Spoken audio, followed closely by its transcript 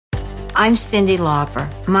I'm Cyndi Lauper.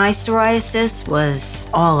 My psoriasis was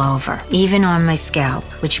all over, even on my scalp,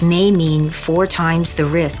 which may mean 4 times the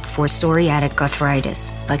risk for psoriatic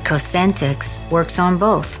arthritis. But Cosentyx works on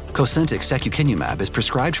both. Cosentyx secukinumab is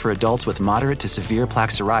prescribed for adults with moderate to severe plaque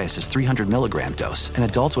psoriasis 300 milligram dose and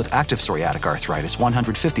adults with active psoriatic arthritis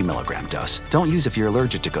 150 milligram dose. Don't use if you're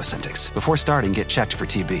allergic to Cosentyx. Before starting, get checked for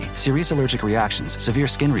TB, serious allergic reactions, severe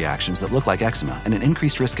skin reactions that look like eczema, and an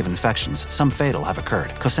increased risk of infections, some fatal, have occurred.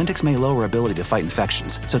 Cosentyx may lower ability to fight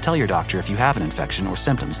infections, so tell your doctor if you have an infection or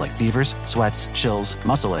symptoms like fevers, sweats, chills,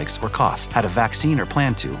 muscle aches, or cough, had a vaccine or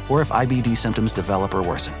plan to, or if IBD symptoms develop or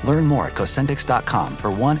worsen. Learn more at Cosentyx.com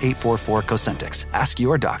or 1-844-COSENTYX. Ask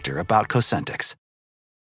your doctor about Cosentyx.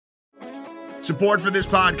 Support for this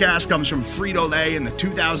podcast comes from Frito-Lay and the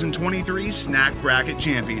 2023 Snack Bracket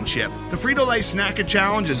Championship. The Frito-Lay Snack-It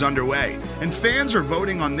Challenge is underway, and fans are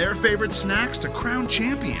voting on their favorite snacks to crown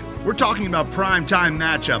champion. We're talking about primetime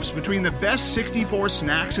matchups between the best 64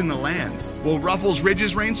 snacks in the land. Will Ruffles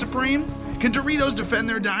Ridges reign supreme? Can Doritos defend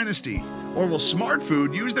their dynasty? Or will Smart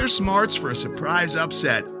Food use their smarts for a surprise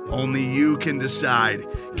upset? Only you can decide.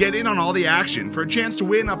 Get in on all the action for a chance to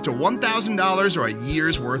win up to $1,000 or a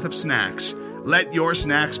year's worth of snacks. Let your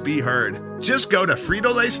snacks be heard. Just go to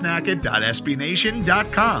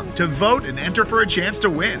fritolaysnacket.sbnation.com to vote and enter for a chance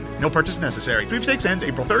to win. No purchase necessary. Sweepstakes ends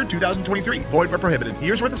April 3rd, 2023. Void where prohibited.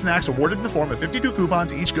 Year's worth of snacks awarded in the form of 52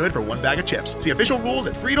 coupons, each good for 1 bag of chips. See official rules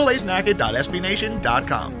at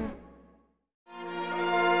fritolaysnacket.sbnation.com.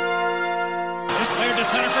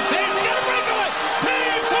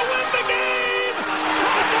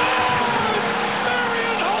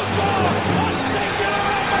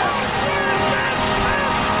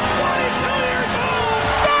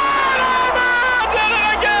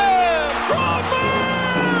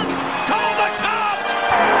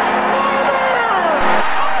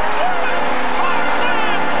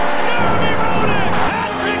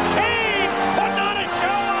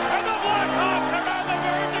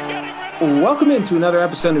 Welcome into another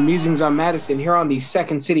episode of Musings on Madison here on the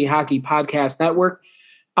Second City Hockey Podcast Network.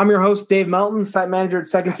 I'm your host, Dave Melton, site manager at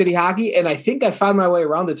Second City Hockey, and I think I found my way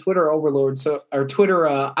around the Twitter overlord, or Twitter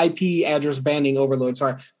IP address banning overload.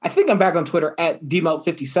 Sorry, I think I'm back on Twitter at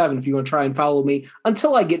dmelt57 if you want to try and follow me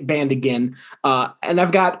until I get banned again. And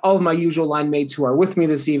I've got all of my usual line mates who are with me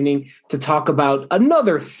this evening to talk about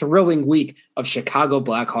another thrilling week of Chicago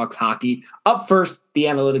Blackhawks hockey. Up first, the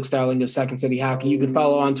analytics darling of Second City Hockey. You can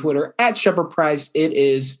follow on Twitter at Shepard Price. It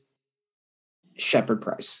is Shepard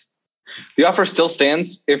Price. The offer still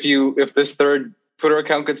stands. If this third Twitter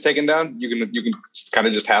account gets taken down, you can kind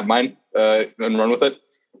of just have mine and run with it.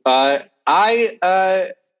 I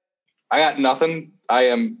got nothing.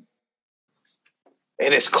 It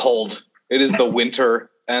is cold. It is the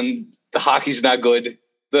winter, and the hockey's not good.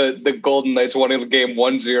 The Golden Knights won the game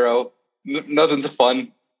 1-0. Nothing's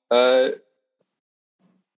fun.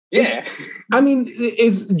 Yeah. I mean,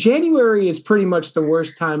 January is pretty much the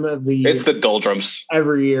worst time of the year. It's the doldrums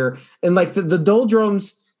every year. And like the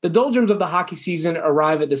doldrums of the hockey season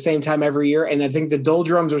arrive at the same time every year. And I think the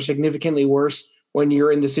doldrums are significantly worse when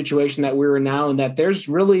you're in the situation that we're in now, and that there's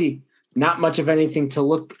really not much of anything to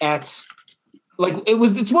look at. Like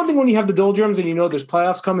it's one thing when you have the doldrums and you know there's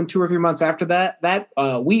playoffs coming 2 or 3 months after that.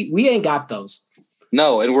 We ain't got those.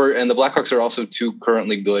 No, and the Blackhawks are also too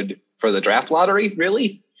currently good for the draft lottery,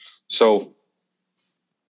 really. So,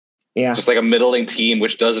 yeah, just like a middling team,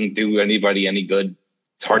 which doesn't do anybody any good.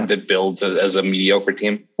 It's hard to build as a mediocre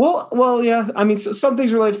team. Well, yeah. I mean, some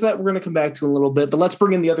things related to that we're going to come back to in a little bit, but let's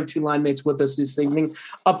bring in the other 2 line mates with us this evening.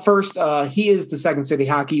 Up first, he is the Second City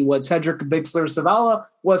Hockey, what Cedric Bixler Savala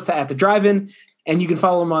was to at the drive-in, and you can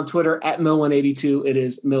follow him on Twitter at Mill182. It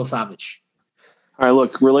is Mill Savage. All right,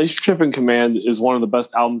 look, Relationship in Command is one of the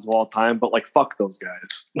best albums of all time, but like, fuck those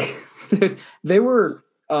guys. They were.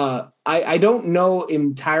 I don't know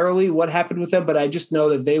entirely what happened with them, but I just know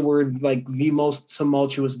that they were like the most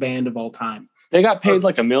tumultuous band of all time. They got paid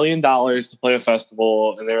like $1 million to play a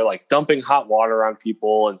festival, and they were like dumping hot water on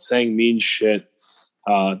people and saying mean shit.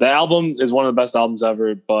 The album is one of the best albums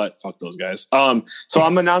ever, but fuck those guys. So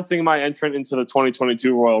I'm announcing my entrant into the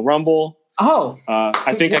 2022 Royal Rumble.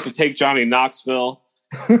 I think I could take Johnny Knoxville.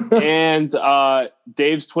 And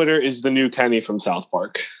Dave's Twitter is the new Kenny from South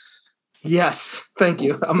Park. Yes, thank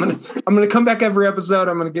you. I'm gonna come back every episode.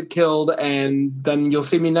 I'm gonna get killed, and then you'll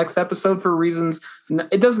see me next episode for reasons.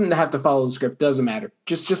 It doesn't have to follow the script. Doesn't matter.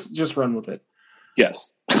 Just run with it.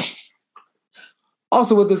 Yes.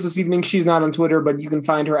 Also with us this evening, she's not on Twitter, but you can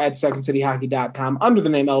find her at secondcityhockey.com under the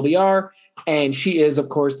name LBR, and she is, of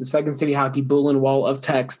course, the Second City Hockey Bulletin Wall of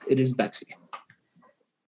Text. It is Betsy.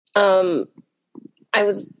 I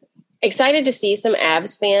was excited to see some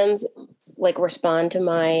Avs fans like respond to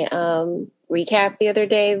my recap the other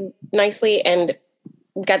day nicely, and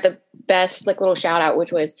got the best like little shout out,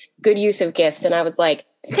 which was good use of GIFs. And I was like,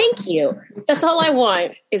 thank you. That's all I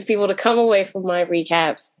want, is people to come away from my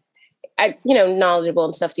recaps, knowledgeable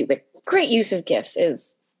and stuff too, but great use of GIFs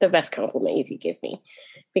is the best compliment you could give me,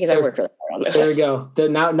 because I worked really hard on this. There we go.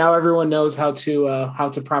 Now everyone knows how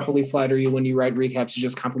to properly flatter you when you write recaps. You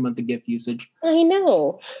just compliment the GIF usage. I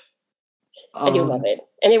know. I do love it.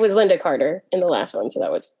 And it was Linda Carter in the last one, so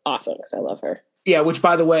that was awesome because I love her. Yeah, which,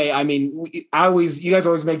 by the way, I mean, you guys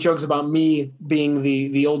always make jokes about me being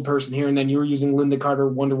the old person here, and then you were using Linda Carter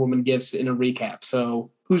Wonder Woman GIFs in a recap. So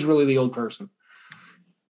who's really the old person?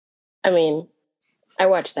 I mean, I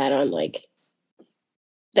watched that on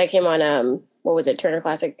that came on what was it, Turner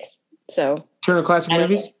Classic? So Turner Classic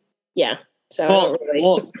Movies? Yeah. So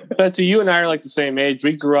well, Betsy, you and I are like the same age.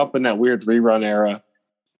 We grew up in that weird rerun era.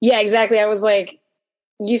 Yeah, exactly. I was like,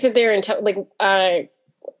 you sit there and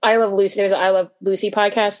I Love Lucy. There was an I Love Lucy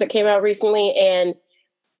podcast that came out recently, and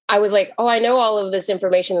I was like, oh, I know all of this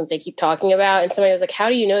information that they keep talking about. And somebody was like, how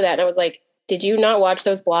do you know that? And I was like, did you not watch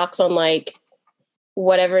those blocks on like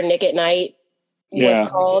whatever Nick at Night was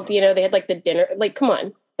called? They had like the dinner. Like, come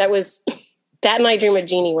on. That and I Dream of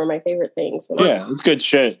Jeannie were my favorite things. Yeah, it's good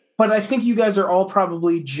shit. But I think you guys are all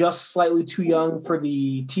probably just slightly too young for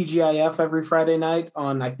the TGIF every Friday night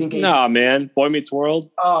on, I think. Nah, man. Boy Meets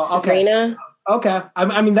World. Oh, okay. Sabrina. Okay.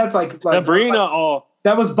 I mean, that's like Sabrina.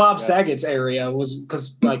 That was Bob Saget's area, was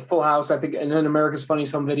because like Full House, I think, and then America's Funny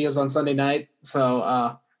Some Videos on Sunday night. So,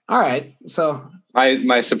 all right. So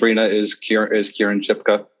my Sabrina is Kieran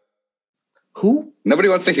Shipka. Who? Nobody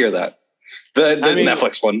wants to hear that. The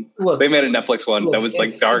Netflix one. Look, they made a Netflix one that was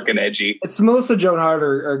like dark and edgy. It's Melissa Joan Hart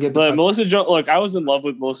or get the Melissa Joan. Look, I was in love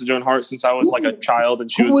with Melissa Joan Hart since I was like a child, and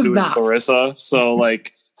she was doing not? Clarissa. So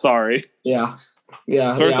like, sorry. Yeah.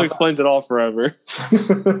 Clarissa explains it all forever.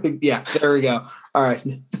 Yeah, there we go. All right.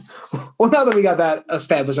 Well, now that we got that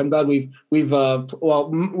established, I'm glad we've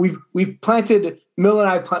planted. Mill and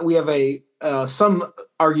I we have a some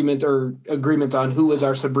argument or agreement on who is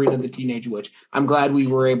our Sabrina the Teenage Witch. I'm glad we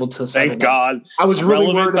were able to. Thank God. I was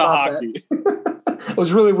really worried about that. I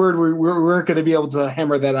was really worried we weren't going to be able to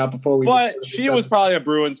hammer that out before we. But she was probably a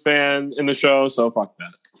Bruins fan in the show, so fuck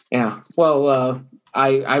that. Yeah. Well,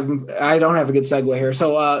 I don't have a good segue here.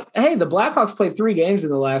 So, hey, the Blackhawks played 3 games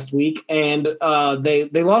in the last week, and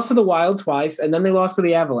they lost to the Wild twice, and then they lost to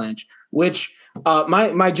the Avalanche, which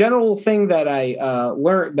my general thing that I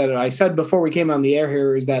learned, that I said before we came on the air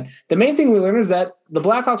here, is that the main thing we learned is that the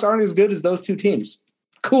Blackhawks aren't as good as those 2 teams.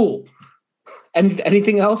 Cool.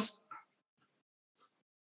 Anything else?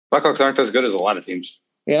 Blackhawks aren't as good as a lot of teams.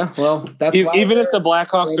 Yeah, well, that's even if the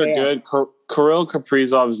Blackhawks are good, Kirill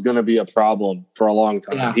Kaprizov is going to be a problem for a long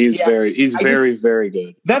time. Yeah. He's very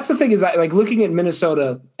good. That's the thing is, like looking at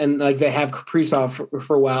Minnesota, and like they have Kaprizov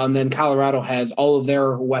for a while, and then Colorado has all of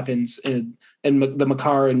their weapons and the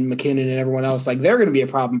Makar and McKinnon and everyone else. Like they're going to be a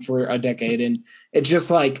problem for a decade, and it's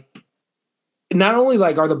just like not only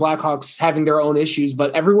like are the Blackhawks having their own issues,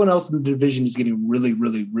 but everyone else in the division is getting really,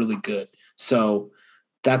 really, really good. So.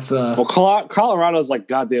 That's Colorado's like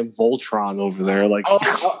goddamn Voltron over there. Like,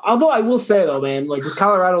 although I will say though, man, like with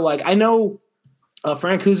Colorado, like I know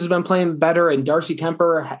Frank Hughes has been playing better, and Darcy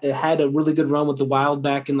Kemper had a really good run with the Wild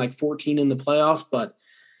back in like 14 in the playoffs. But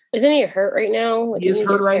isn't he hurt right now? Like, he is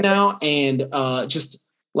hurt right now, and just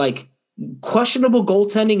like questionable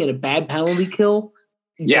goaltending and a bad penalty kill.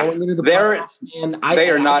 Yeah, going into the playoffs, man.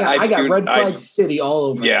 They are not. I got red flag city all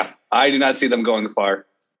over. Yeah, I do not see them going far.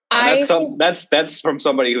 That's from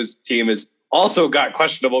somebody whose team has also got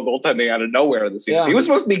questionable goaltending out of nowhere this season. Yeah. He was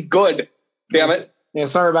supposed to be good. Damn it. Yeah,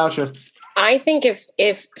 sorry about you. I think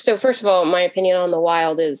if so, first of all, my opinion on the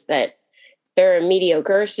Wild is that they're a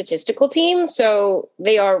mediocre statistical team. So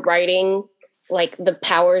they are riding like the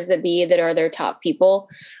powers that be that are their top people.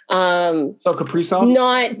 So Kaprizov?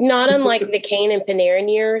 Not unlike the Kane and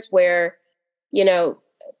Panarin years where,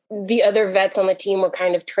 the other vets on the team were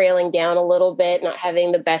kind of trailing down a little bit, not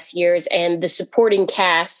having the best years, and the supporting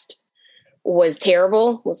cast was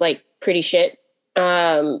terrible, was like pretty shit. You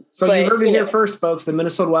heard it here first, folks. The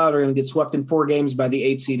Minnesota Wild are going to get swept in 4 games by the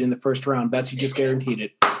 8th seed in the first round. Betsy just guaranteed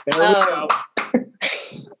it. There we go.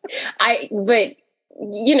 But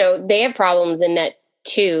they have problems in net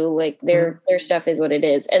too. Like their stuff is what it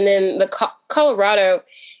is. And then the Colorado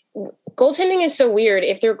goaltending is so weird.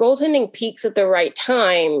 If their goaltending peaks at the right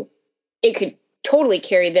time, it could totally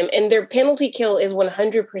carry them. And their penalty kill is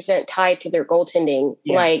 100% tied to their goaltending.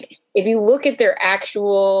 Yeah. Like if you look at their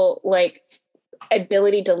actual like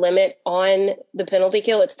ability to limit on the penalty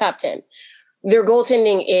kill, it's top 10. their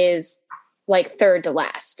goaltending is like third to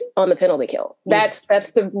last on the penalty kill. That's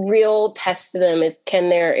the real test to them is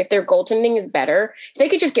if their goaltending is better, if they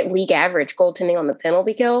could just get league average goaltending on the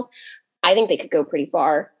penalty kill, I think they could go pretty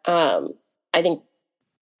far. I think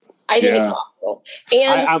it's possible.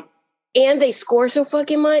 And they score so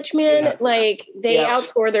fucking much, man. Yeah. Like they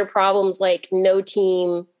outscore their problems like no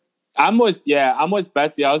team. I'm with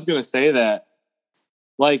Betsy. I was gonna say that.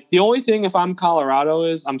 Like, the only thing if I'm Colorado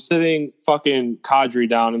is I'm sitting fucking Kadri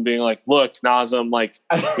down and being like, look, Nazem, like,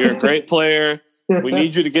 you're a great player. We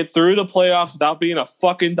need you to get through the playoffs without being a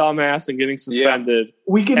fucking dumbass and getting suspended. Yeah.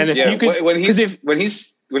 We can, and if you could, when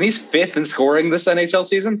he's fifth in scoring this NHL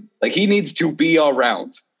season, like, he needs to be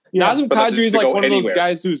around. Yeah. Nazem Kadri is like one of those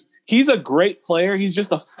guys he's a great player. He's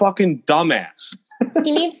just a fucking dumbass.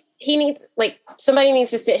 He needs like somebody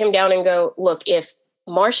needs to sit him down and go, look, if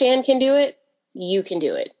Marchand can do it, you can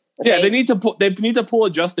do it. Okay? Yeah, they need to pull a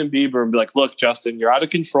Justin Bieber and be like, look, Justin, you're out of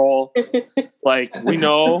control. Like, we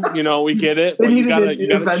know, we get it. But you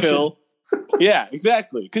gotta chill. Yeah,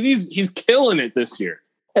 exactly. Because he's killing it this year.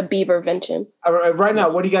 A Biebervention. Right now,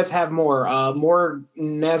 what do you guys have more? More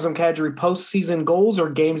Nazem Kadri postseason goals or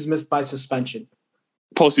games missed by suspension?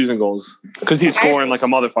 Postseason goals, because he's scoring like a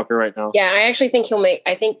motherfucker right now. Yeah, I actually think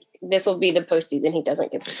I think this will be the postseason he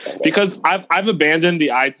doesn't get suspended. Because I've abandoned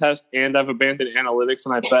the eye test and I've abandoned analytics,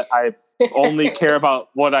 and I bet I only care about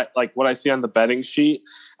what I see on the betting sheet.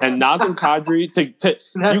 And Nazem Kadri,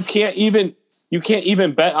 you can't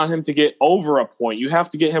even bet on him to get over a point. You have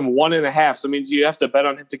to get him 1.5. So it means you have to bet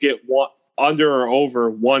on him to get under or over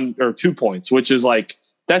 1 or 2 points, which is like,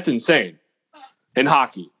 that's insane in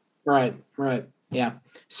hockey. Right. Yeah.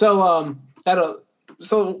 So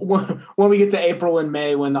when we get to April and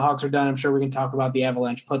May, when the Hawks are done, I'm sure we can talk about the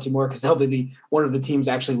Avalanche plenty more because they'll be one of the teams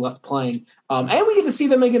actually left playing. And we get to see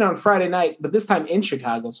them again on Friday night, but this time in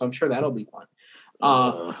Chicago. So I'm sure that'll be fun.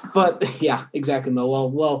 But yeah, exactly.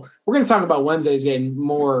 Well, we're going to talk about Wednesday's game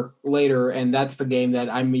more later, and that's the game that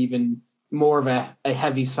I'm even more of a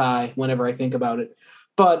heavy sigh whenever I think about it.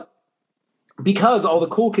 But because all the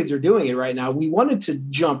cool kids are doing it right now, we wanted to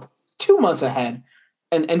jump 2 months ahead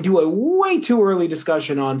and do a way too early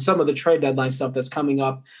discussion on some of the trade deadline stuff that's coming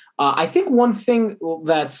up. I think one thing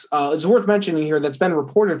that's is worth mentioning here that's been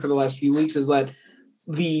reported for the last few weeks is that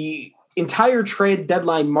the entire trade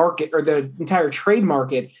deadline market or the entire trade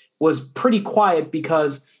market was pretty quiet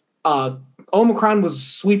because Omicron was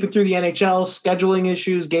sweeping through the NHL, scheduling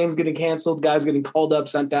issues, games getting canceled, guys getting called up,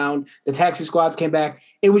 sent down, the taxi squads came back.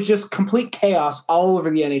 It was just complete chaos all over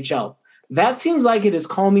the NHL. That seems like it is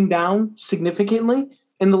calming down significantly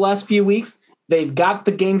in the last few weeks. They've got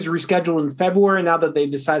the games rescheduled in February now that they've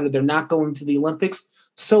decided they're not going to the Olympics.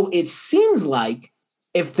 So it seems like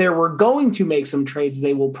if they were going to make some trades,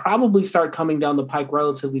 they will probably start coming down the pike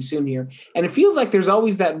relatively soon here. And it feels like there's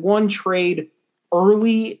always that one trade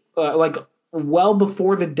early, like well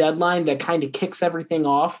before the deadline that kind of kicks everything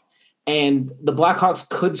off. And the Blackhawks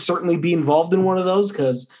could certainly be involved in one of those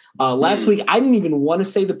because last week I didn't even want to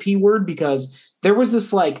say the P word because there was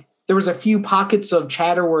a few pockets of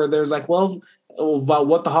chatter where there's like, well, about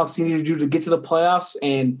what the Hawks need to do to get to the playoffs.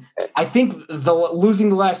 And I think losing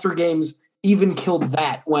the last 3 games even killed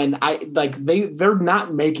that when they're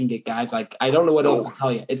not making it, guys. Like, I don't know what else to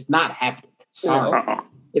tell you. It's not happening. Sorry.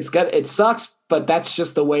 It sucks, but that's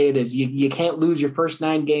just the way it is. You can't lose your first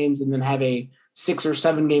 9 games and then have a 6 or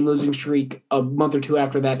 7 game losing streak a month or 2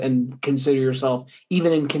 after that and consider yourself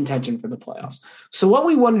even in contention for the playoffs. So what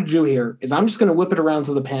we wanted to do here is I'm just going to whip it around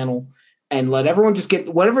to the panel and let everyone just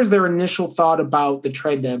get whatever's their initial thought about the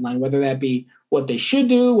trade deadline, whether that be what they should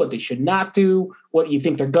do, what they should not do, what you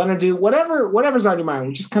think they're going to do, whatever's on your mind.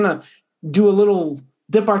 We just kind of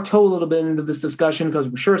dip our toe a little bit into this discussion because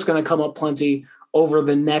we're sure it's going to come up plenty over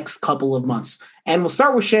the next couple of months. And we'll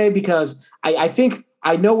start with Shay because I think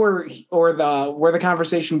I know where the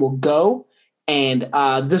conversation will go. And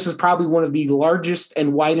this is probably one of the largest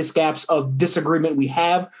and widest gaps of disagreement we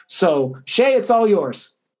have. So Shay, it's all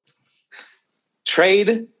yours.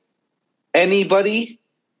 Trade anybody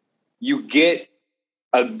you get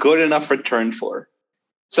a good enough return for.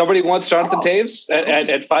 Somebody wants Jonathan Taves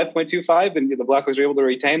at 5.25 and the Blackhawks are able to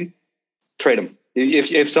retain, trade him.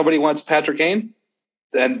 If somebody wants Patrick Kane,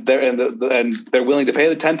 and they're willing to pay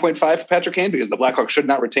the 10.5 for Patrick Kane because the Blackhawks should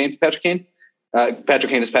not retain Patrick Kane. Patrick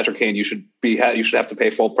Kane is Patrick Kane. You should have to pay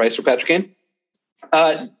full price for Patrick Kane.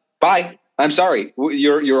 Bye. I'm sorry.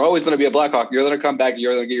 You're always going to be a Blackhawk. You're going to come back.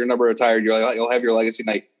 You're going to get your number retired. You'll have your legacy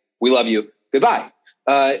night. We love you. Goodbye.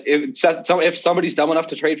 If somebody's dumb enough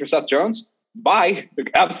to trade for Seth Jones, bye.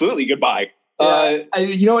 Absolutely goodbye.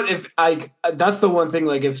 You know what? If that's the one thing.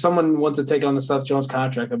 Like, if someone wants to take on the Seth Jones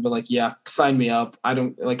contract, I'd be like, yeah, sign me up. I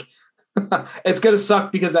don't like. It's gonna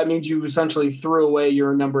suck because that means you essentially threw away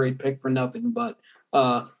your number 8 pick for nothing. But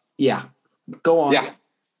yeah, go on. Yeah,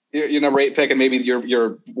 your number 8 pick, and maybe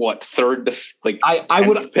your what, third? Like, I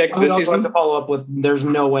would pick I would this also season. have to follow up with. There's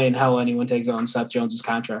no way in hell anyone takes on Seth Jones's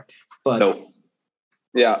contract. But no.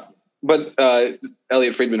 Yeah, but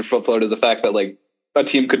Elliot Friedman floated the fact that like a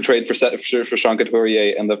team could trade for Sean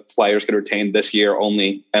Couturier and the Flyers could retain this year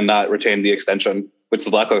only and not retain the extension, which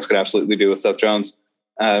the Blackhawks could absolutely do with Seth Jones.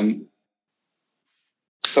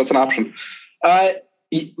 So it's an option.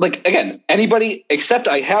 Like, again, anybody except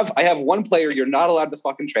I have one player you're not allowed to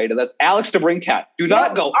fucking trade, and that's Alex DeBrincat. Do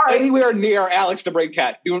not go anywhere near Alex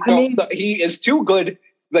DeBrincat. He is too good.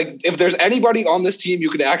 Like, if there's anybody on this team you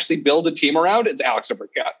could actually build a team around, it's Alex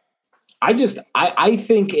DeBrincat. I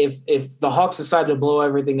think if the Hawks decide to blow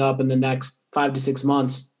everything up in the next 5 to 6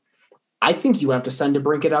 months, I think you have to send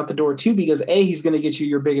DeBrincat out the door too, because A, he's going to get you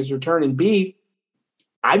your biggest return, and B,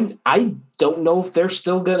 I don't know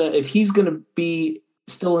if he's gonna be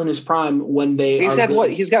still in his prime when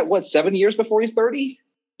he's got 7 years before he's 30.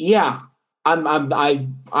 Yeah, I'm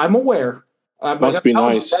aware. Must be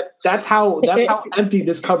nice. That's how empty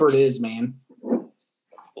this cupboard is, man.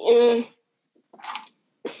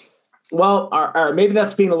 Well, maybe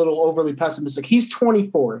that's being a little overly pessimistic. He's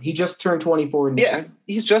 24. He just turned 24.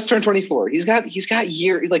 He's just turned 24. He's got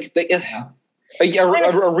years like. A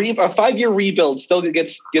 5-year rebuild still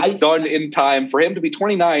gets done in time for him to be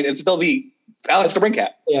 29 and still be Alex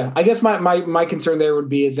DeBrincat. Yeah, I guess my concern there would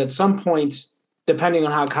be is at some point, depending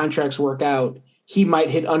on how contracts work out, he might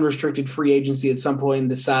hit unrestricted free agency at some point and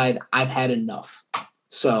decide I've had enough.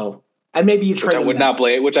 So, and maybe you trade. Which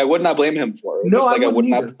I would not blame him for. No, I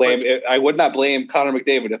would not blame Connor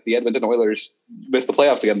McDavid if the Edmonton Oilers missed the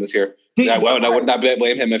playoffs again this year. I would not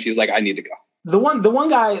blame him if he's like, I need to go. The one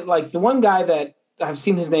guy that I've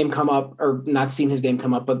seen his name come up, or not seen his name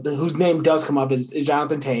come up, but whose name does come up is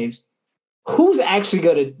Jonathan Taves. Who's actually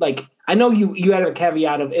going to, like, I know you had a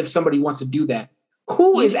caveat of if somebody wants to do that.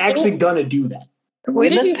 Who is actually going to do that?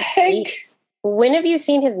 When have you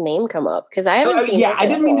seen his name come up? Because I haven't seen it. Yeah, I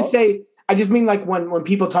didn't mean to say, I just mean like when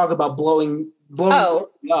people talk about blowing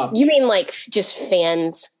up. You mean like just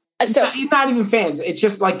fans? So not even fans. It's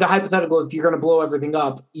just like the hypothetical. If you're going to blow everything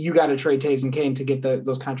up, you got to trade Taves and Kane to get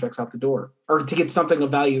those contracts out the door, or to get something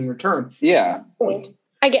of value in return. Yeah.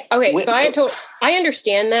 I get okay. So I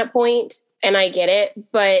understand that point, and I get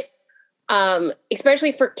it, but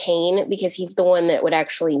especially for Kane, because he's the one that would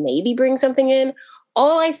actually maybe bring something in.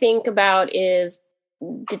 All I think about is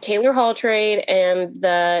the Taylor Hall trade and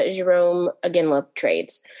the Jerome Iginla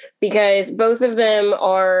trades, because both of them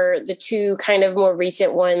are the two kind of more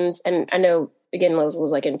recent ones. And I know Iginla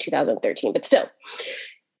was like in 2013, but still.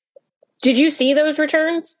 Did you see those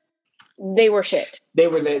returns? They were shit. They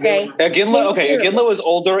were Iginla was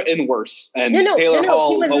older and worse. And Taylor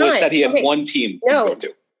Hall always said he had one team to go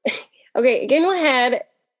to. Okay, Iginla had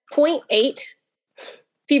 0.8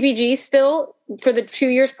 PPG still for the 2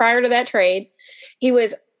 years prior to that trade. He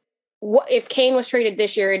was, if Kane was traded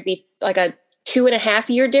this year, it'd be like a 2.5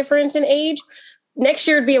 year difference in age. Next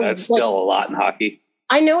year, it'd be still a lot in hockey.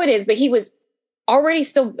 I know it is, but he was already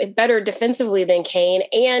still better defensively than Kane,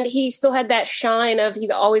 and he still had that shine of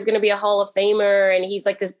he's always going to be a Hall of Famer, and he's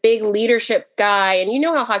like this big leadership guy, and you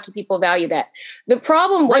know how hockey people value that. The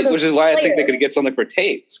problem wasn't, which is why I think they could get something for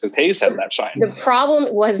Taves, because Taves has that shine. The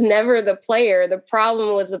problem was never the player. The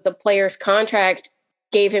problem was that the player's contract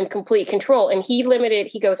gave him complete control, and he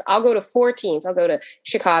goes, I'll go to 4 teams. I'll go to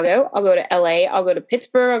Chicago, I'll go to LA, I'll go to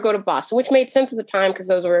Pittsburgh, I'll go to Boston, which made sense at the time because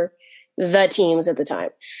those were the teams at the time.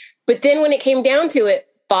 But then when it came down to it,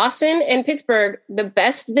 Boston and Pittsburgh, the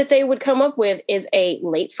best that they would come up with is a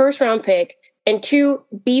late first round pick and 2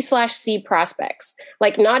 B/C prospects.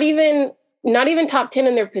 Like not even top 10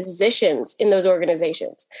 in their positions in those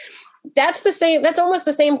organizations. That's almost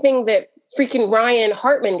the same thing that freaking Ryan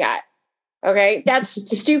Hartman got. Okay. That's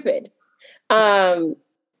stupid. And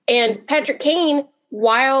Patrick Kane,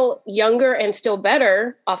 while younger and still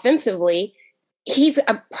better offensively, he's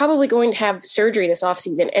probably going to have surgery this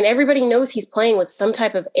offseason, and everybody knows he's playing with some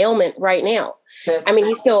type of ailment right now.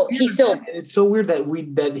 He's still. It's so weird that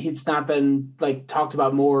it's not been like talked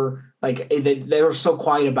about more. Like they were so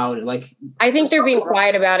quiet about it. Like I think they're being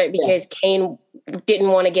quiet about it because Kane didn't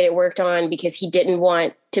want to get it worked on because he didn't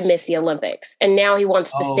want to miss the Olympics, and now he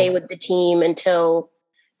wants to stay with the team until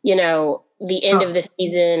the end of the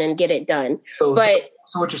season and get it done.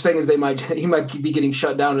 So what you're saying is he might be getting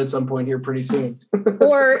shut down at some point here pretty soon.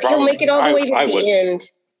 Or he'll make it all the way to the end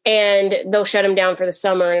and they'll shut him down for the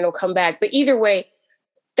summer and it'll come back. But either way,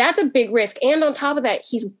 that's a big risk. And on top of that,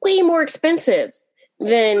 he's way more expensive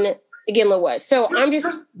than Iginla was. So I'm just...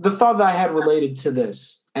 The thought that I had related to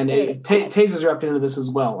this, and Taves is wrapped into this as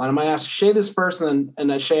well. And I'm going to ask Shay this first,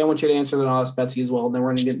 and Shay, I want you to answer, then I'll ask Betsy as well. And then we're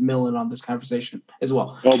going to get Mill in on this conversation as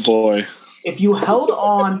well. Oh, boy. If you held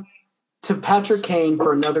on to Patrick Kane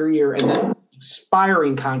for another year and then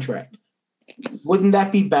expiring contract, wouldn't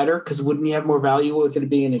that be better? Because wouldn't you have more value with it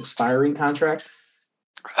being an expiring contract?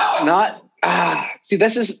 See,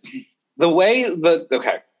 this is the way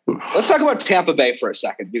okay. Let's talk about Tampa Bay for a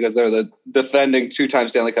second, because they're the defending 2-time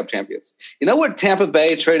Stanley Cup champions. You know what Tampa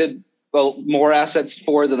Bay traded more assets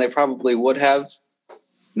for than they probably would have?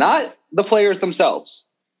 Not the players themselves,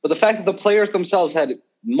 but the fact that the players themselves had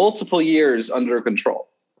multiple years under control.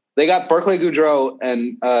 They got Barclay Goodrow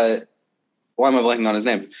and why am I blanking on his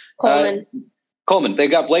name? Coleman. They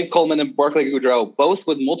got Blake Coleman and Barclay Goodrow, both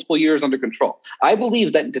with multiple years under control. I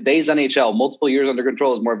believe that in today's NHL, multiple years under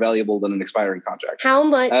control is more valuable than an expiring contract. How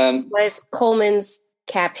much was Coleman's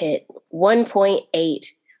cap hit? 1.8.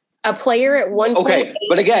 A player at 1.8. Okay,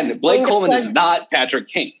 but again, Blake Coleman is not Patrick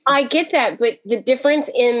Kane. I get that, but the difference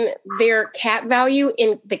in their cap value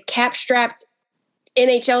in the cap strapped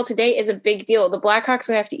NHL today is a big deal. The Blackhawks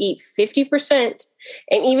would have to eat 50%,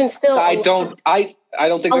 and even still, I don't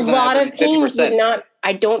think a lot of teams would not.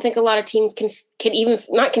 I don't think a lot of teams can even,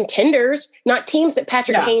 not contenders, not teams that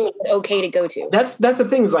Patrick Kane is okay to go to. That's the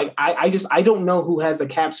thing, is like I don't know who has the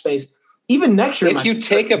cap space even next year. If you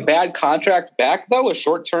take a bad contract back, though, a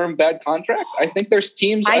short-term bad contract, I think there's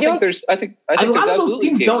teams. I think a lot of those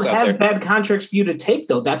teams don't have bad contracts for you to take,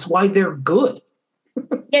 though. That's why they're good.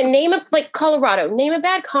 Yeah, like Colorado. Name a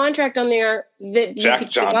bad contract on there that you Jack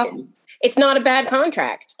could Johnson. It's not a bad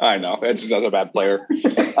contract. I know. It's just a bad player.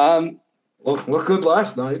 Look good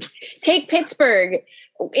last night. Take Pittsburgh.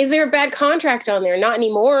 Is there a bad contract on there? Not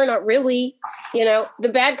anymore. Not really. The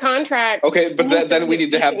bad contract. Okay, but then we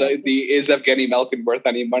need to have the is Evgeny Malkin worth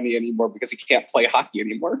any money anymore, because he can't play hockey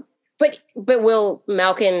anymore. But will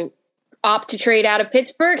Malkin opt to trade out of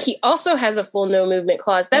Pittsburgh? He also has a full no movement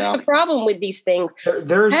clause. That's the problem with these things.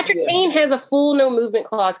 Patrick Kane has a full no movement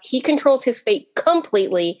clause. He controls his fate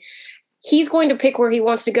completely. He's going to pick where he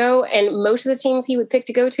wants to go, and most of the teams he would pick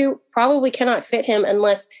to go to probably cannot fit him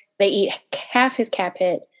unless they eat half his cap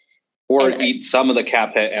hit. Or eat some of the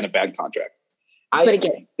cap hit and a bad contract. But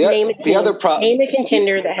again, name a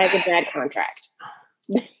contender that has a bad contract.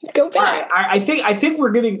 Go back. I think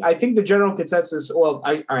the general consensus. Well,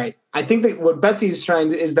 all right. I think that what Betsy is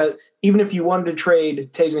trying to is that even if you wanted to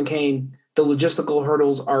trade Taves and Kane, the logistical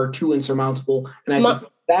hurdles are too insurmountable, and I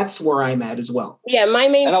think that's where I'm at as well. Yeah, my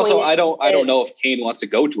main. And also, I don't know if Kane wants to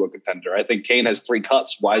go to a contender. I think Kane has 3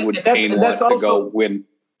 cups. Why would Kane want to go win?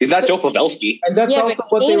 He's not Joe Pavelski. And that's also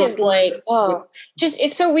what Kane is like.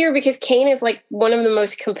 It's so weird, because Kane is like one of the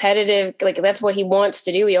most competitive. Like, that's what he wants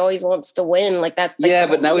to do. He always wants to win. Like, that's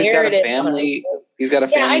but now he's got a family. He's got a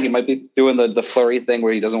family. He might be doing the flurry thing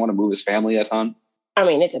where he doesn't want to move his family a ton. I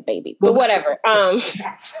mean, it's a baby, but whatever.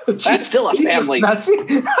 That's still a family. That's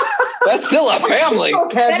still a family.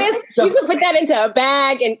 Okay, you can put that into a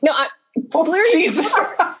bag, and Flurry's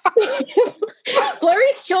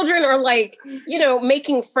children are like,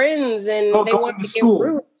 making friends, and they want to get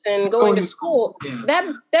roots and going to school.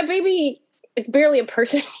 Yeah. That baby is barely a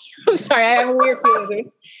person. I'm sorry, I have a weird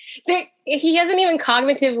feeling. He hasn't even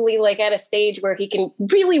cognitively at a stage where he can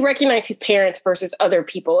really recognize his parents versus other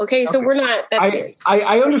people. Okay, so we're not. That's weird.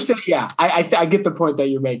 I understand. Yeah, I get the point that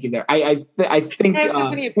you're making there. I think.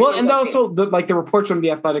 And also the reports from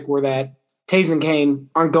the Athletic were that Taves and Kane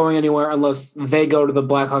aren't going anywhere unless they go to the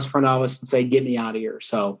Blackhawks front office and say, "Get me out of here."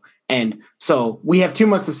 So we have 2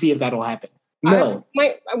 months to see if that'll happen. No.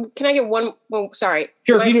 Can I get one? Well, sorry.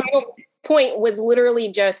 Sure. My final point was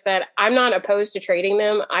literally just that I'm not opposed to trading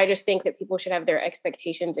them. I just think that people should have their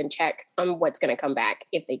expectations in check on what's going to come back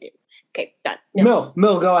if they do. Okay, done.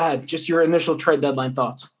 Mill, go ahead. Just your initial trade deadline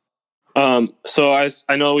thoughts. So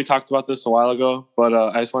I know we talked about this a while ago, but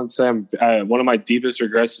I just want to say one of my deepest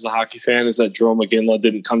regrets as a hockey fan is that Jarome Iginla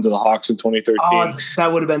didn't come to the Hawks in 2013. Oh,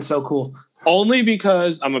 that would have been so cool. Only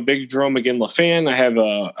because I'm a big Jarome Iginla fan.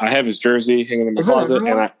 I have his jersey hanging in my closet,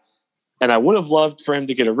 and I would have loved for him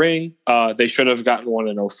to get a ring. They should have gotten one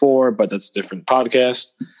in 2004, but that's a different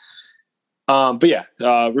podcast. But yeah,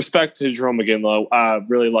 respect to Jarome Iginla.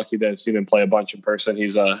 Really lucky to have seen him play a bunch in person. He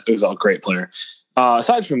was a great player.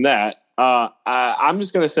 Aside from that, I'm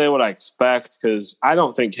just going to say what I expect, because I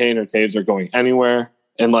don't think Kane or Taves are going anywhere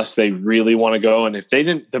unless they really want to go. And if they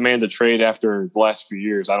didn't demand a trade after the last few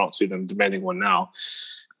years, I don't see them demanding one now.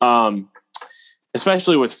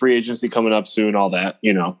 especially with free agency coming up soon, all that,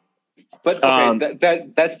 But okay,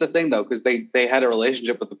 that's the thing though, because they had a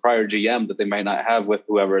relationship with the prior GM that they might not have with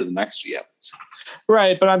whoever the next GM is.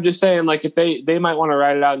 Right, but I'm just saying, like, if they might want to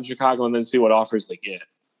ride it out in Chicago and then see what offers they get.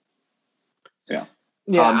 Yeah.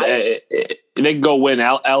 They can go win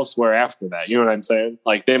elsewhere after that. You know what I'm saying?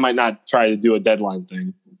 Like, they might not try to do a deadline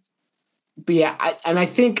thing. But yeah, I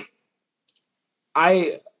think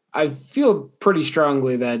I feel pretty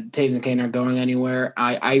strongly that Taves and Kane aren't going anywhere.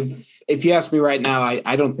 If you ask me right now,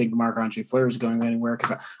 I don't think Marc-Andre Fleury is going anywhere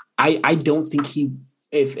because I don't think he.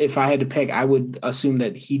 If I had to pick, I would assume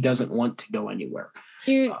that he doesn't want to go anywhere.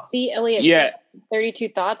 Did you see Elliot? Yeah. 32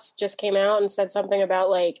 Thoughts just came out and said something about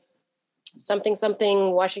like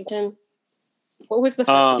something Washington. What was the?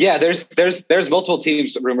 Yeah, there's multiple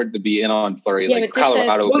teams rumored to be in on Fleury. Yeah, like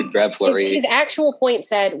Colorado could grab Fleury. His actual point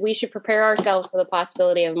said we should prepare ourselves for the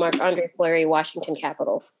possibility of Marc-Andre Fleury, Washington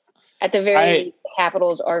Capital. At the very least, the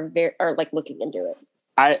Capitals are like looking into it.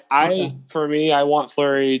 For me, I want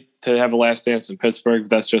Fleury to have a last dance in Pittsburgh.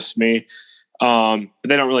 That's just me. But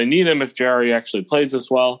they don't really need him if Jerry actually plays this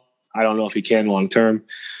well. I don't know if he can long term.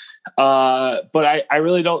 But I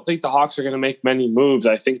really don't think the Hawks are going to make many moves.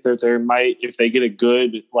 I think that there might, if they get a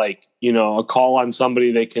good, a call on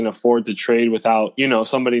somebody they can afford to trade without,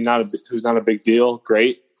 somebody who's not a big deal.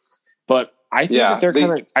 Great. But I think that they're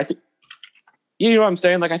you know what I'm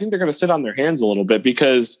saying? Like, I think they're going to sit on their hands a little bit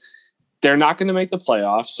because they're not going to make the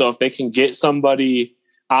playoffs. So if they can get somebody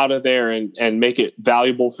out of there and make it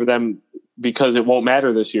valuable for them because it won't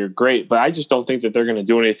matter this year, great. But I just don't think that they're going to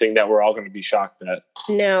do anything that we're all going to be shocked at.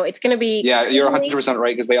 No, it's going to be. Yeah, you're 100%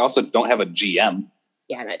 right because they also don't have a GM.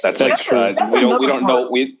 Yeah, that's true. We don't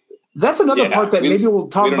know. That's another part that maybe we'll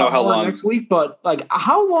talk about more next week. But like,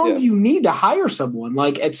 how long do you need to hire someone?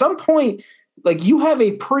 Like, at some point, like you have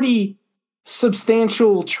a pretty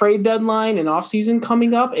substantial trade deadline and offseason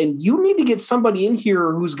coming up, and you need to get somebody in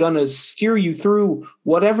here who's going to steer you through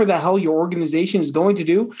whatever the hell your organization is going to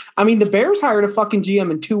do. I mean, the Bears hired a fucking GM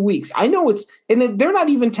in 2 weeks. I know and they're not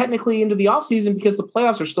even technically into the offseason because the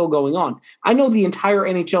playoffs are still going on. I know the entire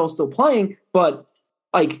NHL is still playing, but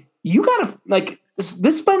like, you got to, like, this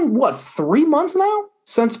has been what, 3 months now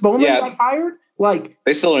since Bowman got fired? Like,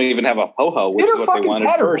 they still don't even have a ho-ho, which is what they wanted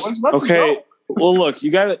first. Let's go. Well, look,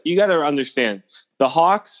 you got to understand the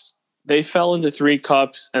Hawks. They fell into 3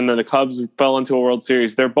 cups, and then the Cubs fell into a World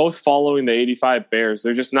Series. They're both following the '85 Bears.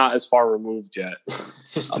 They're just not as far removed yet.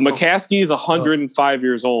 McCaskey is 105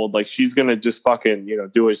 years old. Like, she's gonna just fucking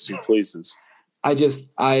do as she pleases.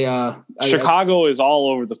 Chicago is all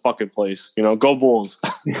over the fucking place. Go Bulls.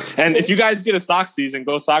 And if you guys get a Sox season,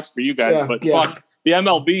 go Sox for you guys. Fuck, the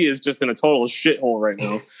MLB is just in a total shithole right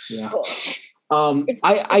now. Yeah.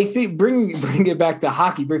 I think bring it back to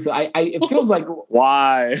hockey briefly. It feels like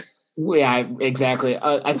why? Yeah, exactly.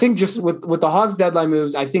 I think just with the Hawks deadline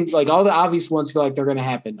moves, I think like all the obvious ones feel like they're going to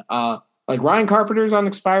happen. Like Ryan Carpenter's on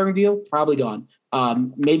expiring deal, probably gone.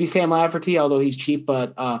 Maybe Sam Lafferty, although he's cheap,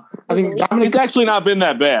 but I think he's actually not been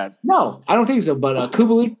that bad. No, I don't think so. But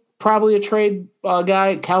Kubalik, probably a trade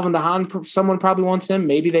guy. Calvin DeHaan, someone probably wants him.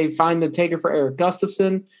 Maybe they find a taker for Eric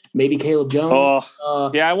Gustafson. Maybe Caleb Jones.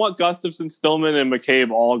 I want Gustafson, Stillman, and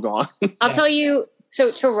McCabe all gone. I'll tell you. So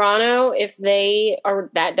Toronto, if they are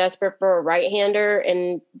that desperate for a right-hander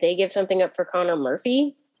and they give something up for Connor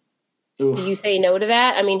Murphy, do you say no to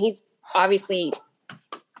that? I mean, he's obviously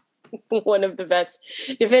one of the best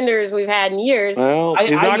defenders we've had in years. Well,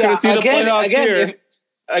 he's not going to see the playoffs here.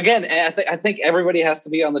 I think everybody has to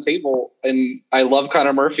be on the table, and I love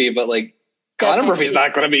Connor Murphy, but like Connor Murphy's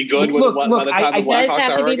not going to be good by the time the Blackhawks does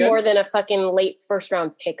have are to be again. more than a fucking late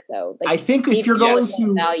first-round pick, though. Like, I think if you're going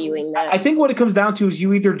to valuing that, I think what it comes down to is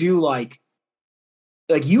you either do like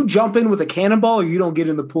you jump in with a cannonball or you don't get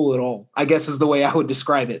in the pool at all. I guess is the way I would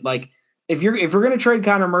describe it. Like if you're going to trade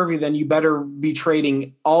Connor Murphy, then you better be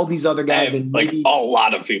trading all these other guys and like maybe a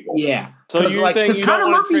lot of people. Yeah. So you're saying you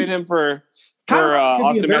don't want to trade him for Austin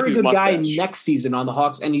Matthews' a very good guy mustache next season on the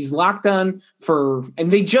Hawks, and he's locked on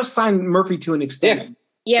and they just signed Murphy to an extension.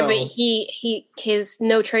 Yeah, but his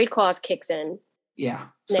no trade clause kicks in. Yeah,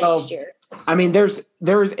 next year. I mean, there's,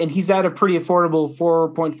 and he's at a pretty affordable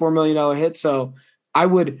 $4.4 million hit. So I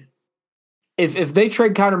would, if they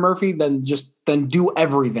trade Connor Murphy, then do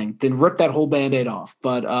everything, then rip that whole Band-Aid off.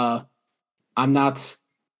 But I'm not.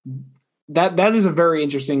 That is a very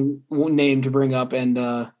interesting name to bring up, and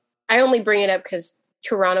I only bring it up because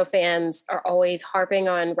Toronto fans are always harping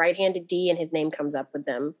on right-handed D, and his name comes up with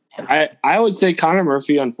them. So. I would say Connor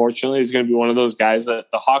Murphy, unfortunately, is going to be one of those guys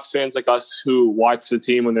that the Hawks fans like us who watch the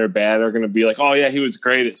team when they're bad are going to be like, oh, yeah, he was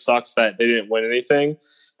great. It sucks that they didn't win anything.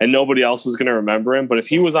 and nobody else is going to remember him. But if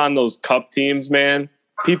he was on those Cup teams, man,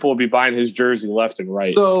 people would be buying his jersey left and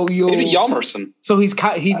right. So maybe Hjalmarsson. So he's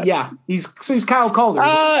Kyle Calder.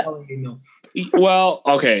 Well,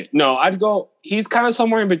 okay, no, I'd go. He's kind of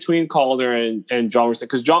somewhere in between Calder and Hjalmarsson,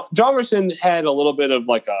 because Hjalmarsson had a little bit of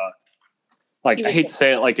like I hate to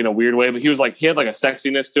say it like in a weird way, but he had like a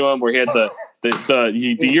sexiness to him where he had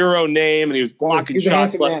the Euro name and he was blocking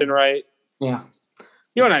shots left and right. Yeah,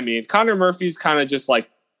 you know what I mean. Connor Murphy's kind of just like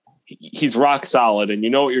he's rock solid, and you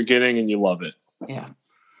know what you're getting, and you love it. Yeah.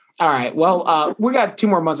 All right. Well, we got 2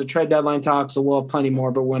 more months of trade deadline talk, so we'll have plenty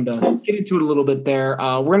more, but we're going to get into it a little bit there.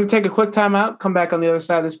 We're going to take a quick time out, come back on the other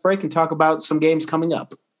side of this break, and talk about some games coming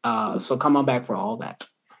up. So come on back for all that.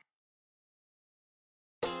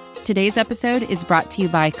 Today's episode is brought to you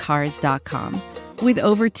by Cars.com. With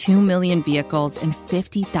over 2 million vehicles and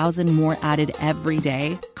 50,000 more added every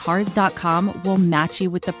day, Cars.com will match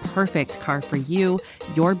you with the perfect car for you,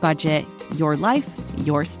 your budget, your life,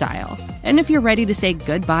 your style. And if you're ready to say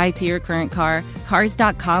goodbye to your current car,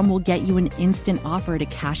 Cars.com will get you an instant offer to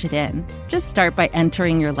cash it in. Just start by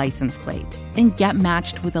entering your license plate and get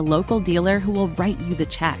matched with a local dealer who will write you the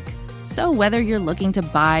check. So whether you're looking to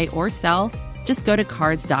buy or sell, just go to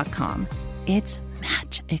Cars.com. It's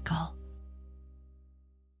magical.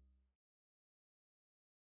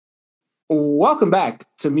 Welcome back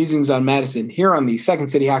to Musings on Madison here on the Second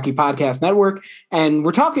City Hockey Podcast Network. And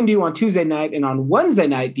we're talking to you on Tuesday night. And on Wednesday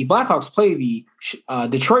night, the Blackhawks play the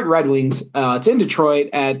Detroit Red Wings. It's in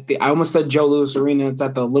Detroit at I almost said Joe Louis Arena. It's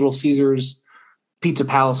at the Little Caesars Pizza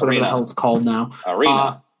Palace, whatever the hell it's called now.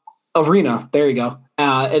 Arena. There you go.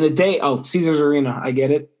 And a day. Oh, Caesars Arena. I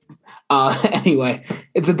get it. Anyway,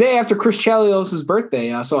 it's a day after Chris Chelios'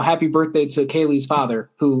 birthday. So happy birthday to Kaylee's father,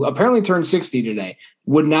 who apparently turned 60 today.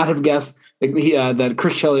 Would not have guessed that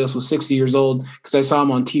Chris Chelios was 60 years old, because I saw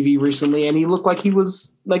him on TV recently and he looked like he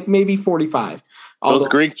was like maybe 45. Those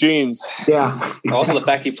Greek genes. Yeah. Exactly. Also the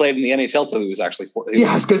fact he played in the NHL till he was actually 40.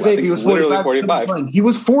 Yeah, I was going to say he was 45. He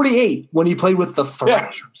was 48 when he played with the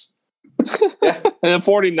Thrashers. Yeah. And then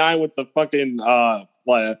 49 with the fucking the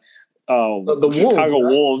Chicago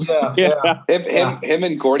Wolves. Yeah. Him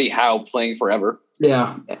and Gordie Howe playing forever.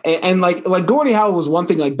 Yeah. And like Gordie Howe was one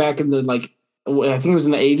thing, like back in the, like, I think it was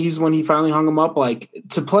in the 80s when he finally hung him up, like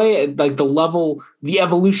to play at like the level, the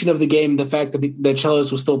evolution of the game, the fact that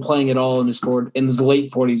Chelios was still playing at all in his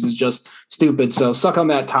late 40s is just stupid. So suck on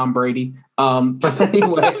that, Tom Brady. But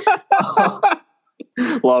anyway,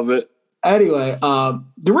 love it. Anyway,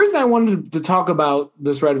 the reason I wanted to talk about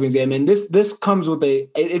this Red Wings game, and this comes with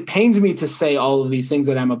it pains me to say all of these things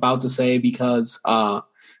that I'm about to say because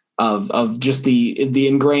of just the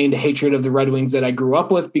ingrained hatred of the Red Wings that I grew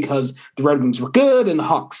up with, because the Red Wings were good and the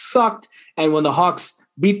Hawks sucked. And when the Hawks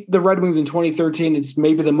beat the Red Wings in 2013, it's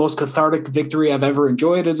maybe the most cathartic victory I've ever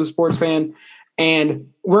enjoyed as a sports fan.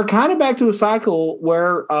 And we're kind of back to a cycle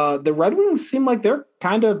where the Red Wings seem like they're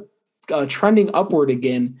kind of trending upward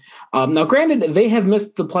again. Now, granted, they have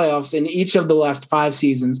missed the playoffs in each of the last 5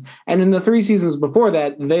 seasons. And in the 3 seasons before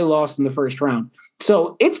that, they lost in the first round.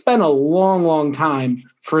 So it's been a long, long time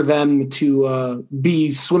for them to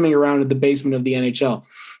be swimming around in the basement of the NHL.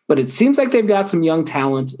 But it seems like they've got some young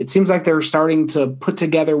talent. It seems like they're starting to put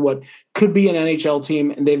together what could be an NHL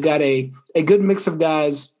team. And they've got a good mix of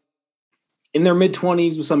guys in their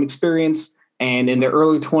mid-20s with some experience, and in their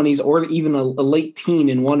early 20s, or even a late teen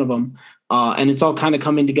in one of them. And it's all kind of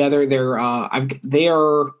coming together. They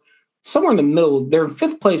are somewhere in the middle. They're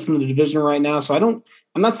 5th place in the division right now. So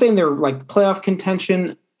I'm not saying they're like playoff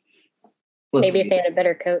contention. Maybe if they had a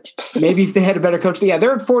better coach. Maybe if they had a better coach. Yeah,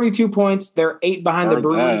 they're at 42 points. They're 8 behind the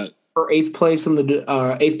Bruins for 8th place in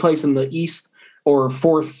the East, or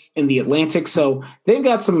 4th in the Atlantic. So they've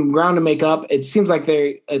got some ground to make up. It seems like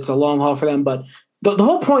it's a long haul for them, but the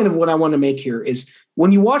whole point of what I want to make here is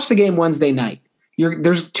when you watch the game Wednesday night,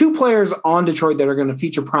 there's 2 players on Detroit that are going to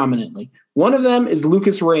feature prominently. One of them is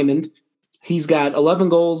Lucas Raymond. He's got 11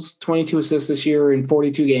 goals, 22 assists this year in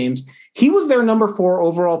 42 games. He was their number 4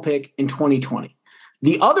 overall pick in 2020.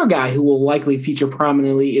 The other guy who will likely feature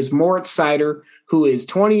prominently is Moritz Seider, who is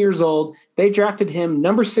 20 years old. They drafted him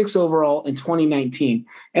number 6 overall in 2019.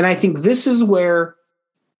 And I think this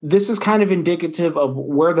is kind of indicative of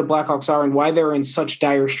where the Blackhawks are and why they're in such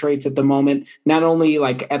dire straits at the moment, not only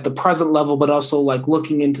like at the present level, but also like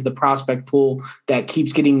looking into the prospect pool that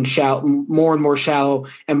keeps getting more and more shallow.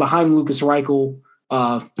 And behind Lucas Reichel,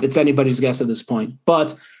 it's anybody's guess at this point.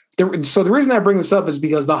 But so the reason I bring this up is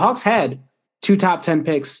because the Hawks had 2 top 10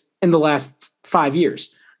 picks in the last 5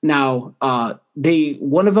 years. Now,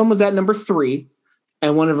 one of them was at number 3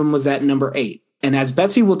 and one of them was at number 8. And as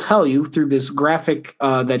Betsy will tell you through this graphic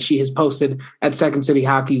that she has posted at Second City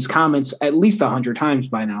Hockey's comments at least 100 times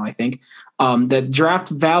by now, I think, that draft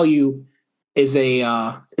value is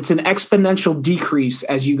it's an exponential decrease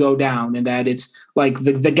as you go down, and that it's like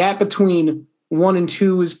the gap between 1 and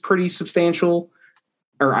 2 is pretty substantial.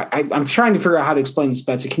 Or I'm trying to figure out how to explain this,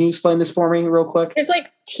 Betsy. Can you explain this for me real quick? There's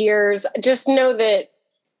like tiers. Just know that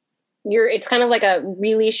it's kind of like a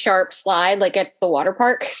really sharp slide, like at the water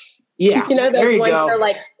park. Yeah. You know, those ones that are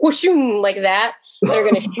like whooshing like that. They're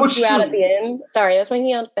going to shoot you out at the end. Sorry, that's my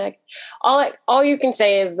sound effect. All you can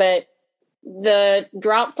say is that the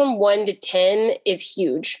drop from 1 to 10 is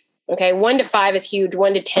huge. Okay. 1 to 5 is huge.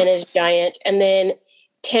 1 to 10 is giant. And then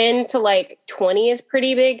 10 to like 20 is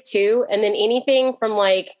pretty big too. And then anything from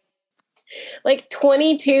like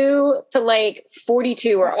 22 to like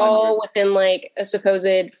 42 are all within like a supposed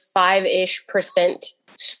 5-ish%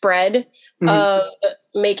 spread of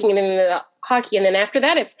making it into the hockey. And then after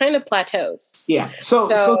that, it's kind of plateaus. Yeah. So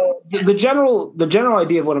the general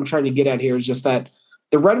idea of what I'm trying to get at here is just that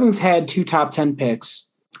the Red Wings had 2 top 10 picks.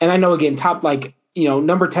 And I know, again, top, like, you know,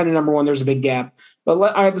 number 10 and number 1, there's a big gap. But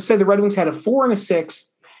let's say the Red Wings had a 4 and a 6.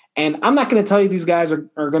 And I'm not going to tell you these guys are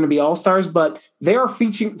going to be all-stars, but they are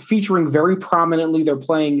featuring very prominently. They're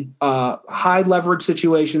playing high leverage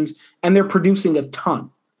situations, and they're producing a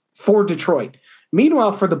ton for Detroit.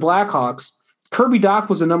 Meanwhile, for the Blackhawks, Kirby Dach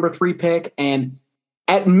was a number 3 pick, and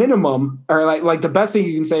at minimum, or like the best thing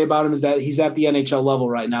you can say about him is that he's at the NHL level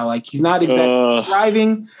right now. Like, he's not exactly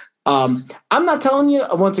thriving. I'm not telling you,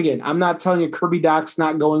 once again, I'm not telling you Kirby Dach's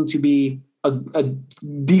not going to be a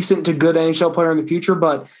decent to good NHL player in the future,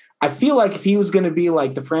 but I feel like if he was going to be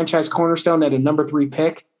like the franchise cornerstone at a number 3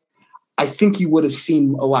 pick, I think you would have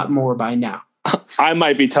seen a lot more by now. I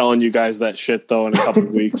might be telling you guys that shit though in a couple of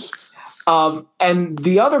weeks. And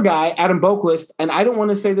the other guy, Adam Boquist, and I don't want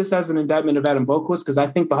to say this as an indictment of Adam Boquist because I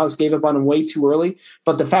think the Hawks gave up on him way too early,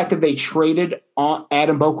 but the fact that they traded on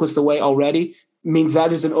Adam Boquist away already means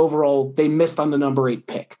that is an overall, they missed on the number 8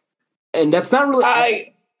 pick. And that's not really...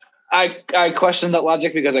 I questioned that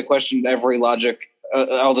logic because I questioned every logic,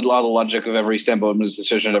 all the logic of every Stan Bowman's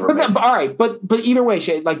decision ever made. All right, but either way,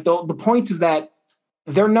 Shay, like the point is that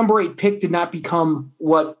their number 8 pick did not become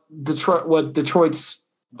what Detroit's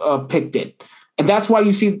pick did, and that's why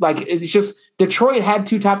you see like it's just Detroit had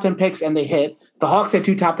 2 top 10 picks and they hit. The Hawks had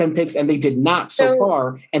 2 top 10 picks and they did not so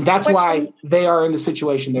far, and that's why they are in the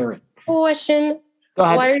situation they're in. Question: Go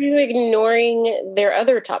ahead. Why are you ignoring their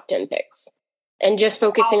other top 10 picks? And just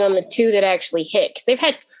focusing on the 2 that actually hit. 'Cause they've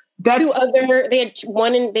had 2 other. They had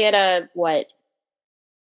one, and they had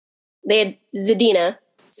They had Zadina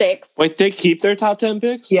 6. Wait, they keep their top 10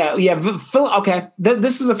 picks? Yeah. Okay,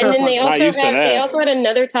 this is a fair and then point. They also had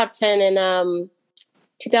another top 10 in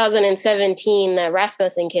 2017. That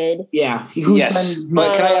Rasmussen kid. Yeah. Yes.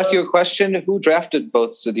 But can I ask you a question? Who drafted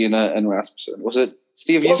both Zadina and Rasmussen? Was it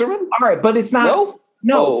Steve Yzerman? All right, but it's not.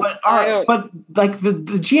 No, but all right, but like the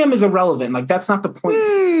GM is irrelevant. Like that's not the point.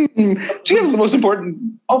 GM is the most important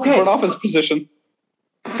front office position.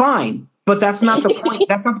 Fine, but that's not the point.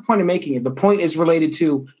 That's not the point of making it. The point is related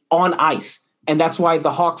to on ice, and that's why the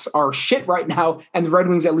Hawks are shit right now, and the Red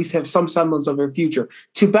Wings at least have some semblance of their future.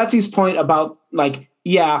 To Betsy's point about like,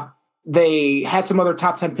 yeah, they had some other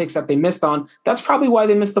top 10 picks that they missed on. That's probably why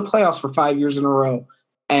they missed the playoffs for 5 years in a row,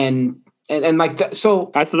 and like that. So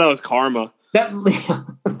I thought that was karma.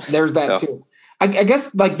 There's that too. I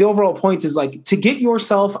guess like the overall point is like to get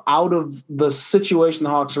yourself out of the situation the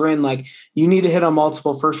Hawks are in, like you need to hit on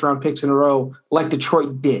multiple first round picks in a row like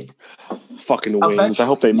Detroit did. Fucking wings. I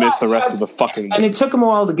hope they miss the rest of the fucking. And it took them a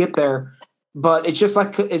while to get there, but it's just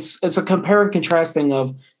like it's a compare and contrasting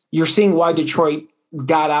of you're seeing why Detroit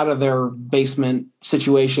got out of their basement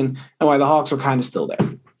situation and why the Hawks are kind of still there.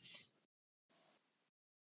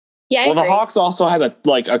 Yeah, well, the Hawks also had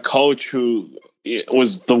a coach who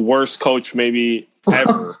was the worst coach maybe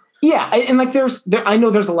ever. Yeah, and like I know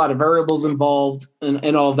there's a lot of variables involved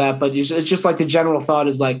and all of that, but it's just like the general thought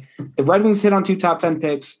is like the Red Wings hit on 2 top 10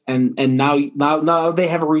 picks, and now they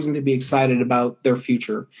have a reason to be excited about their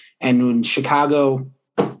future. And in Chicago,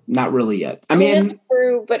 not really yet. I mean that's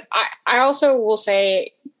true, but I also will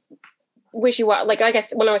say wishy-washy. Like I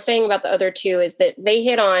guess when I was saying about the other 2 is that they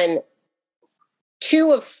hit on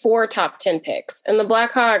 2 of 4 top 10 picks, and the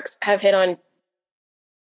Blackhawks have hit on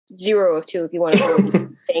 0 of 2, if you want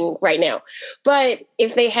to thing right now. But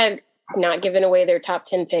if they had not given away their top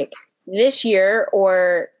 10 pick this year,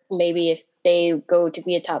 or maybe if they go to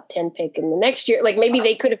be a top 10 pick in the next year, like maybe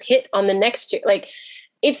they could have hit on the next year. Like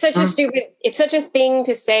it's such a thing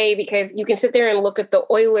to say because you can sit there and look at the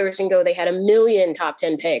Oilers and go, they had 1 million top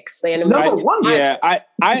 10 picks. They had a million. Yeah, I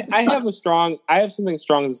have something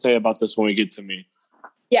strong to say about this when we get to me.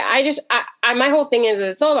 Yeah, I my whole thing is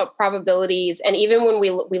it's all about probabilities. And even when we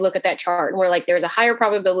look at that chart and we're like, there's a higher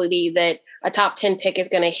probability that a top 10 pick is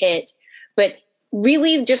going to hit. But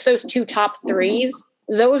really just those 2 top 3s,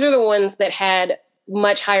 those are the ones that had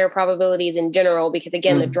much higher probabilities in general, because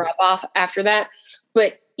again, the drop off after that.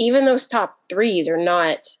 But even those top 3s are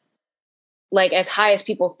not like as high as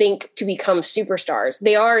people think to become superstars.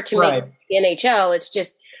 They are to make the NHL. It's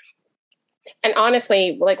just, and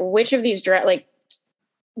honestly, like which of these like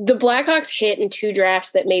the Blackhawks hit in 2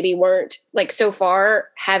 drafts that maybe weren't like so far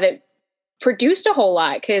haven't produced a whole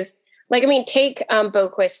lot. Cause like, I mean, take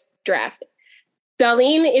Boquist's draft.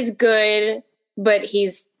 Dahlin is good, but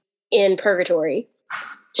he's in purgatory.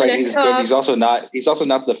 Right, he's good. He's also not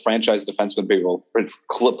the franchise defenseman people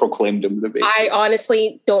proclaimed him to be. I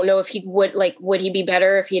honestly don't know if he would he be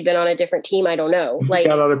better if he had been on a different team? I don't know. Like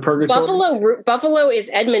got out of purgatory. Buffalo is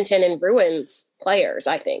Edmonton and Bruins players,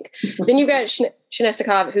 I think. Then you got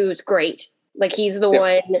Shnestakov, who's great. Like he's the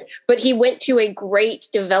one, but he went to a great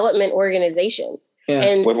development organization,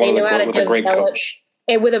 and they know how to develop. A great coach.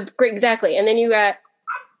 And with a great, exactly. And then you got.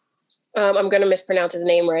 I'm going to mispronounce his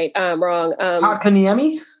name wrong.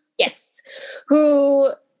 Kotkaniemi? Yes.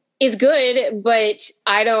 Who is good, but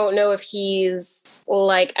I don't know if he's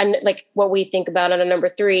like what we think about on a number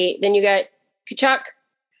 3. Then you got Kachuk.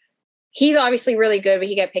 He's obviously really good, but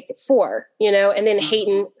he got picked at 4, and then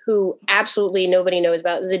Hayton, who absolutely nobody knows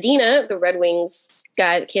about. Zadina, the Red Wings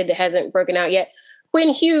kid that hasn't broken out yet. Quinn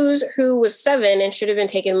Hughes, who was 7 and should have been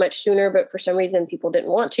taken much sooner, but for some reason people didn't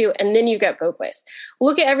want to. And then you've got Boquist.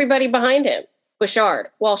 Look at everybody behind him. Bouchard,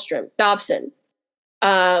 Wallstrom, Dobson,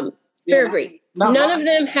 Fairbury. None of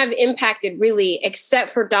them have impacted really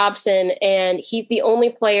except for Dobson. And he's the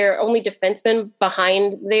only defenseman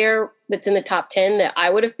behind there that's in the top 10 that I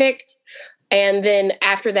would have picked. And then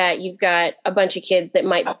after that, you've got a bunch of kids that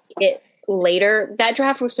might hit later. That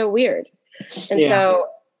draft was so weird. And so,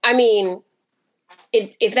 I mean...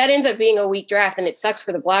 If that ends up being a weak draft, then it sucks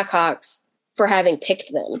for the Blackhawks for having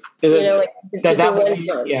picked them. That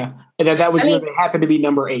was they happened to be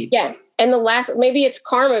number 8. Yeah, and maybe it's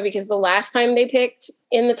karma because the last time they picked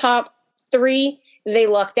in the top 3, they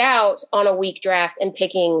lucked out on a weak draft and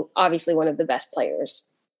picking obviously one of the best players,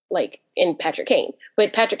 like in Patrick Kane.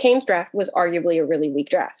 But Patrick Kane's draft was arguably a really weak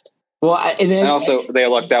draft. Well, and also they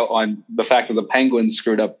lucked out on the fact that the Penguins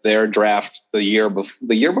screwed up their draft the year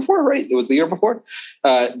before, right? It was the year before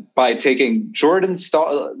by taking Jordan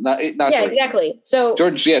Stahl. Exactly. So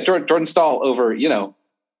Jordan Stahl over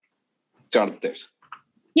Jonathan Davis.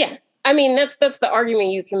 Yeah, I mean that's the argument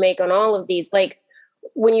you can make on all of these. Like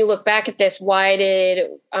when you look back at this, why did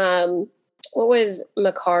what was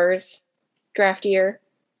Makar's draft year?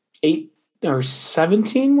 8 or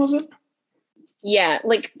 17 was it? Yeah,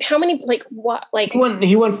 like how many? Like what? Like he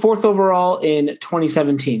went 4th overall in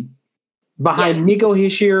 2017, behind Nico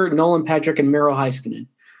Hischier, Nolan Patrick, and Miro Heiskanen.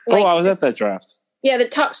 I was at that draft. Yeah, the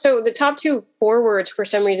top 2 forwards for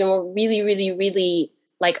some reason were really, really, really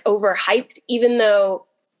like overhyped. Even though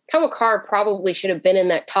Kyle Makar probably should have been in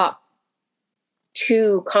that top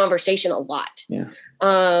 2 conversation a lot. Yeah.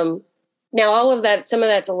 Now all of that, some of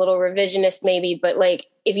that's a little revisionist maybe, but like.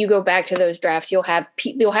 If you go back to those drafts, you'll have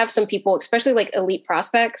some people, especially like elite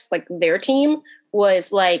prospects, like their team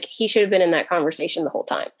was like, he should have been in that conversation the whole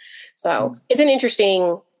time. So it's an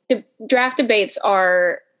interesting, the draft debates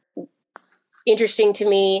are interesting to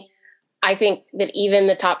me. I think that even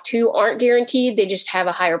the top 2 aren't guaranteed. They just have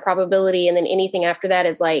a higher probability. And then anything after that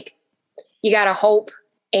is like, you got to hope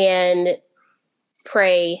and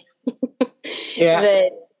pray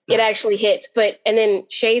that it actually hits. And then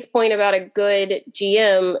Shay's point about a good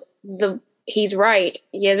GM, he's right.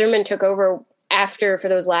 Yzerman took over for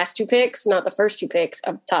those last 2 picks, not the first 2 picks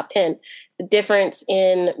of top 10. The difference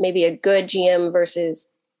in maybe a good GM versus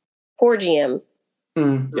poor GM.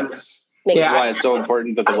 Yes. That's why it's so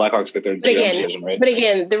important that the Blackhawks get their GM decision right. But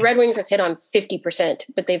again, the Red Wings have hit on 50%,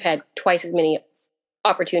 but they've had twice as many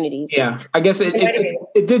opportunities. Yeah, I guess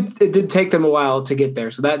it did take them a while to get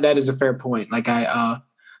there. So that is a fair point. Like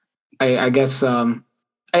I guess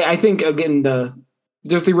I think again the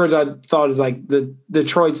words I thought is like the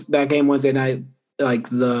Detroit's that game Wednesday night, like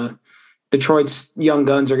the Detroit's young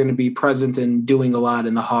guns are going to be present and doing a lot,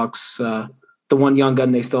 and the Hawks the one young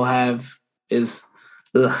gun they still have is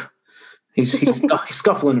he's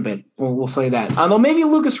scuffling a bit. We'll say that. Although maybe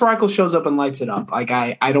Lucas Reichel shows up and lights it up. Like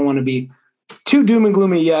I don't want to be too doom and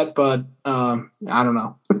gloomy yet, but I don't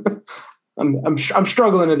know. I'm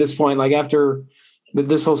struggling at this point. Like after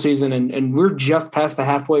this whole season, and we're just past the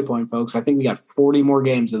halfway point, folks. I think we got 40 more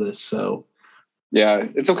games of this. So yeah,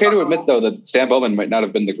 it's okay to admit though that Stan Bowman might not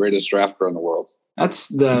have been the greatest drafter in the world. That's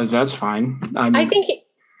fine. I think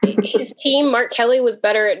his team, Mark Kelly, was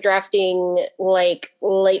better at drafting like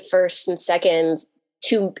late firsts and seconds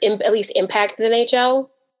to at least impact the NHL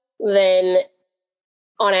than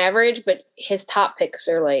on average. But his top picks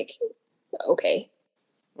are like okay.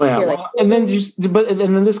 Well, yeah, and then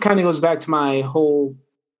this kind of goes back to my whole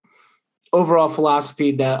overall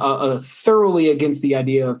philosophy that thoroughly against the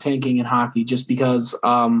idea of tanking in hockey, just because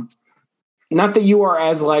not that you are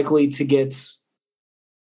as likely to get,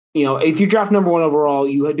 if you draft number 1 overall,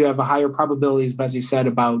 you do have a higher probability, as Betsy said,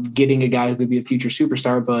 about getting a guy who could be a future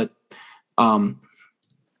superstar. But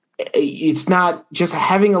it's not just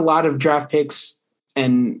having a lot of draft picks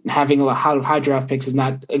and having a lot of high draft picks is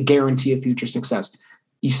not a guarantee of future success.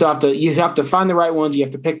 You still have to find the right ones. You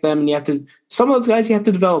have to pick them, and some of those guys you have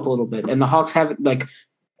to develop a little bit. And the Hawks have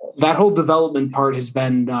that whole development part has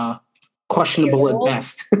been questionable at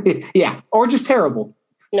best. Yeah, or just terrible.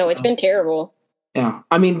 No, it's been terrible. Yeah,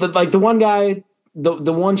 I mean, the one guy,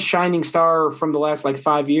 the one shining star from the last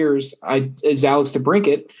 5 years is Alex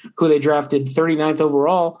DeBrincat, who they drafted 39th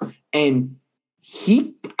overall, and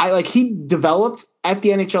he developed at the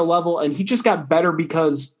NHL level, and he just got better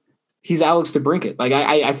because he's Alex DeBrincat.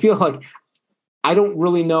 I feel like I don't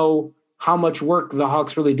really know how much work the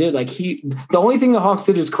Hawks really did. The only thing the Hawks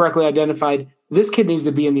did is correctly identified this kid needs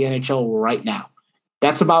to be in the NHL right now.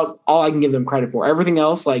 That's about all I can give them credit for. Everything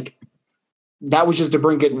else, that was just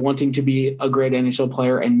DeBrincat wanting to be a great NHL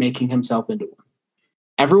player and making himself into one.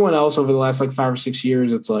 Everyone else over the last 5 or 6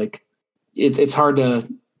 years, it's hard to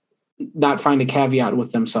not find a caveat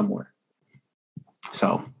with them somewhere.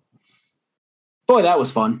 So, boy, that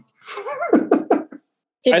was fun.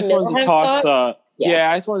 I just wanted to toss.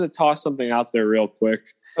 I just wanted to toss something out there real quick.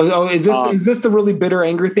 Oh, is this the really bitter,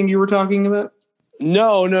 angry thing you were talking about?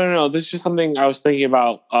 No. This is just something I was thinking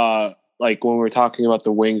about. When we were talking about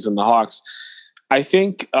the Wings and the Hawks, I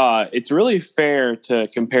think it's really fair to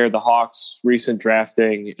compare the Hawks' recent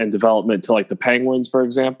drafting and development to the Penguins, for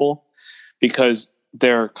example, because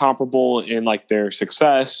they're comparable in their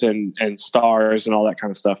success and stars and all that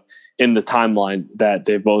kind of stuff in the timeline that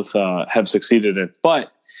they both have succeeded in.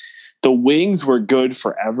 But the Wings were good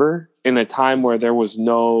forever in a time where there was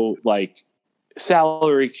no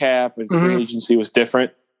salary cap and free agency was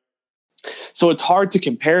different. So it's hard to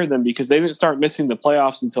compare them because they didn't start missing the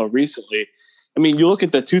playoffs until recently. I mean, you look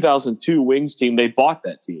at the 2002 Wings team, they bought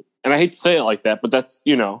that team. And I hate to say it like that, but that's,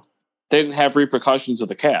 they didn't have repercussions of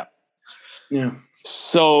the cap. Yeah.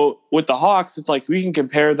 So with the Hawks, it's we can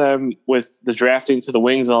compare them with the drafting to the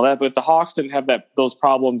Wings and all that. But if the Hawks didn't have those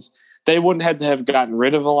problems, they wouldn't have to have gotten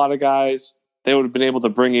rid of a lot of guys. They would have been able to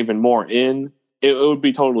bring even more in. It would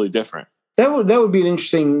be totally different. That would be an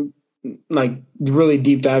interesting, really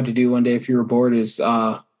deep dive to do one day if you were bored. Is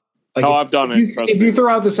I've done it. If you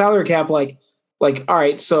throw out the salary cap, all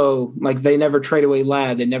right, so they never trade away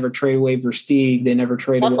Ladd, they never trade away Versteeg, they never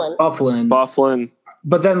trade away Bufflin.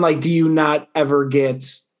 But then, do you not ever get,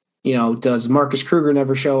 does Marcus Kruger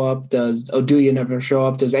never show up? Does Oduya never show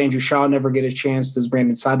up? Does Andrew Shaw never get a chance? Does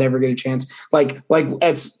Brandon Saad never get a chance?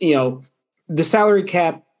 It's, the salary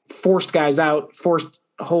cap forced guys out, forced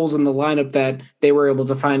holes in the lineup that they were able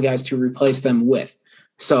to find guys to replace them with.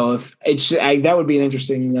 So that would be an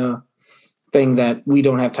interesting thing that we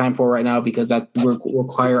don't have time for right now because that will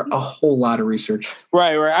require a whole lot of research.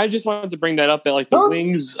 Right. I just wanted to bring that up that the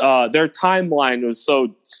Wings, their timeline was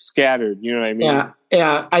so scattered. You know what I mean?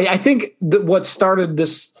 Yeah. I think what started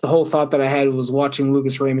the whole thought that I had was watching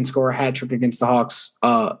Lucas Raymond score a hat trick against the Hawks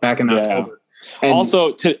back in October. And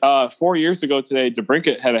also, 4 years ago today,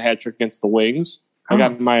 DeBrincat had a hat trick against the Wings. I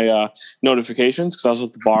got my notifications because I was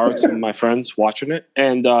at the bar with some of my friends watching it.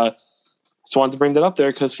 And just wanted to bring that up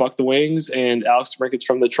there because fuck the Wings and Alex DeBrincat's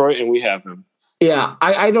from Detroit and we have him. Yeah,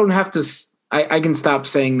 I don't have to – I can stop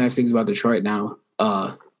saying nice things about Detroit now.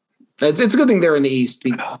 It's a good thing they're in the East.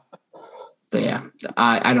 But yeah,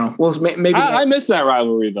 I don't know. Well, maybe I miss that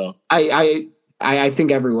rivalry though. I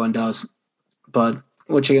think everyone does. But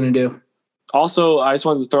what you going to do? Also, I just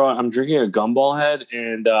wanted to throw out, I'm drinking a gumball head,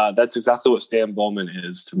 and that's exactly what Stan Bowman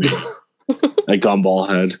is to me. A gumball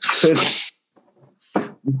head.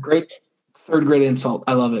 Great third grade insult.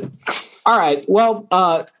 I love it. All right. Well,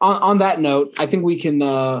 on that note, I think we can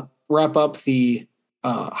wrap up the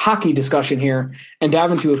hockey discussion here and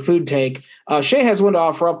dive into a food take. Shay has one to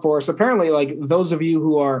offer up for us. Apparently, those of you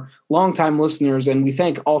who are longtime listeners, and we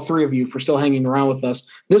thank all three of you for still hanging around with us.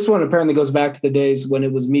 This one apparently goes back to the days when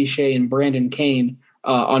it was me, Shay, and Brandon Kane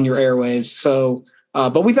on your airwaves. So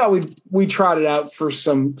But we thought we'd trot it out for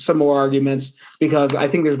some more arguments because I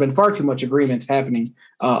think there's been far too much agreement happening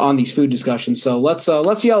on these food discussions. So let's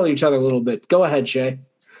yell at each other a little bit. Go ahead, Shay.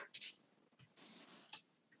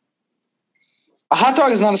 A hot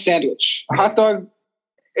dog is not a sandwich. A hot dog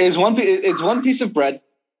is one piece of bread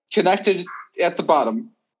connected at the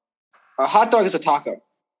bottom. A hot dog is a taco.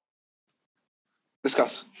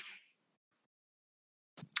 Discuss.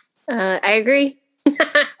 I agree.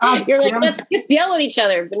 You're like, let's yell at each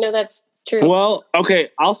other, but no, that's true. Well, okay,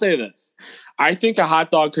 I'll say this. I think a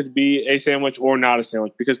hot dog could be a sandwich or not a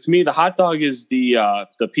sandwich because to me, the hot dog is the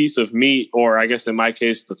piece of meat, or I guess in my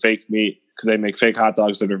case, the fake meat, because they make fake hot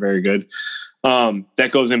dogs that are very good.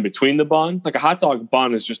 That goes in between the bun. Like a hot dog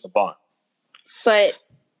bun is just a bun. But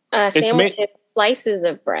a sandwich is slices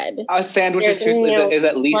of bread. A sandwich is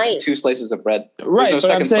at least 2 slices of bread. Right, There's no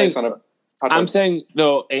but second place on a hot dog. I'm saying,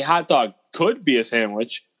 though, a hot dog could be a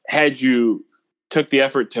sandwich had you took the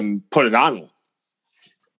effort to put it on one.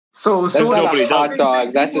 So that's not a hot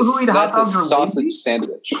dog. That's a sausage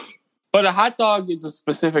sandwich. But a hot dog is a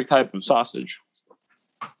specific type of sausage.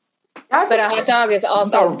 But a hot dog is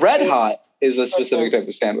also a red hot is a specific type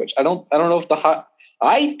of sandwich. I don't know if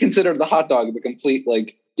I consider the hot dog the complete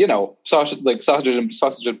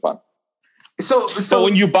sausage and bun. So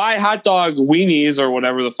when you buy hot dog weenies or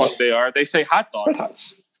whatever the fuck they are, they say hot dog. Red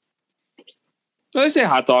hots. They say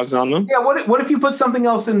hot dogs on them. Yeah. What if you put something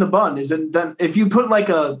else in the bun? Is it then if you put like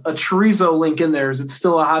a chorizo link in there? Is it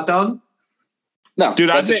still a hot dog? No, dude.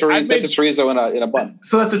 That's a chorizo in a bun.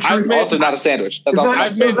 So that's a chorizo. Also not a sandwich. Is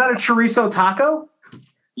that a chorizo taco?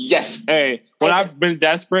 Yes. Hey, when I've been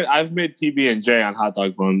desperate, I've made PB&J on hot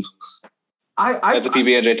dog buns. That's a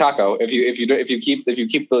PB&J taco. If you keep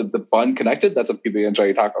the bun connected, that's a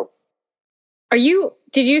PB&J taco.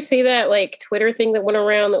 Did you see that like Twitter thing that went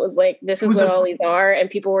around that was like, this is what all these are? And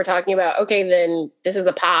people were talking about, okay, then this is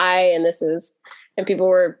a pie and people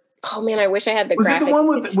were, oh man, I wish I had the graphic. Was it the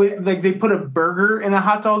one with like they put a burger in a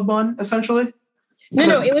hot dog bun essentially?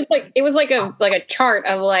 No, it was like a chart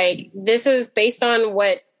of like, this is based on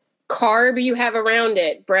what carb you have around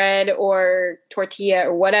it, bread or tortilla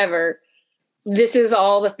or whatever. This is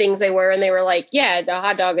all the things they were. And they were like, yeah, the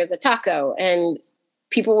hot dog is a taco. And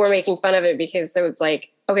people were making fun of it because it was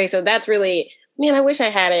like, okay, so that's really, man, I wish I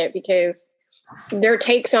had it because their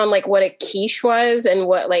takes on like what a quiche was and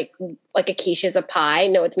what like a quiche is a pie.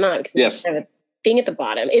 No, it's not because it doesn't have a thing at the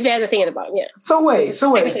bottom. If it has a thing at the bottom, yeah. So wait.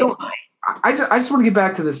 So I just want to get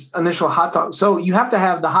back to this initial hot dog. So you have to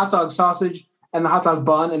have the hot dog sausage and the hot dog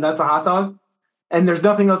bun, and that's a hot dog? And there's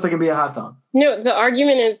nothing else that can be a hot dog? No, the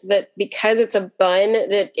argument is that because it's a bun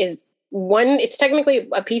that is it's technically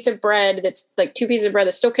a piece of bread that's like 2 pieces of bread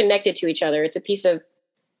that's still connected to each other. It's a piece of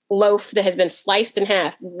loaf that has been sliced in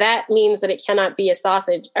half. That means that it cannot be a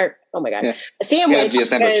sausage or, oh my God, a sandwich.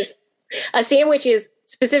 Because a sandwich is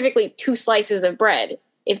specifically 2 slices of bread.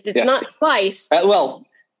 If it's not sliced.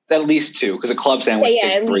 At least 2, because a club sandwich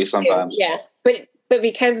is 3 sometimes. Yeah. But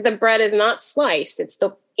because the bread is not sliced, it's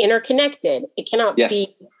still interconnected. It cannot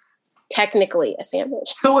be technically a sandwich.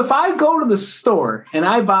 So if I go to the store and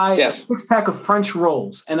I buy a 6-pack of French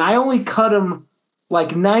rolls and I only cut them like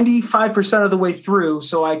 95% of the way through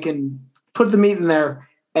so I can put the meat in there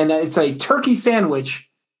and it's a turkey sandwich,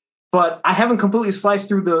 but I haven't completely sliced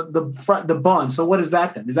through the bun. So what is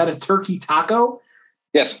that then? Is that a turkey taco?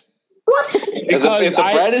 Yes. What? Because if the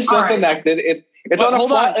bread is still connected, it's on a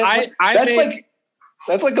flat.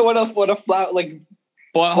 That's like what a flat like.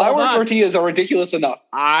 But flour tortillas are ridiculous enough.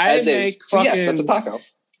 Yes, that's a taco.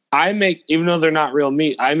 I make, even though they're not real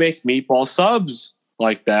meat, I make meatball subs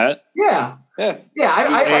like that. Yeah.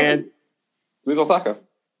 Meatball taco.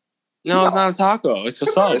 No, it's not a taco. It's a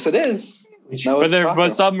sub. Yes, it is. No, but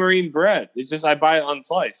submarine bread. It's just I buy it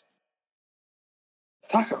unsliced.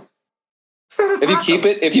 Taco.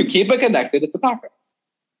 If you keep it connected, it's a taco.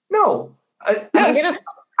 No. I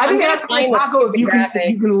think that's a taco if you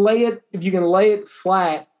can lay it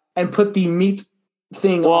flat and put the meat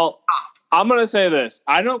thing on top. I'm going to say this.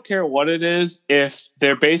 I don't care what it is. If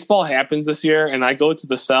their baseball happens this year and I go to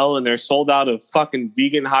the cell and they're sold out of fucking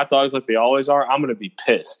vegan hot dogs like they always are, I'm going to be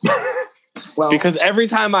pissed. Because every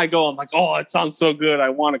time I go, I'm like, oh, it sounds so good. I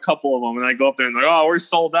want a couple of them. And I go up there and they're like, oh, we're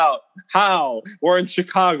sold out. How? We're in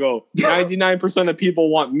Chicago. 99% of people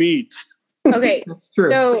want meat. Okay. That's true.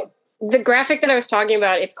 So the graphic that I was talking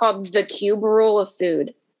about, it's called the Cube Rule of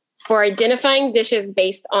Food for identifying dishes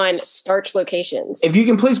based on starch locations. If you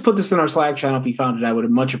can please put this in our Slack channel if you found it, I would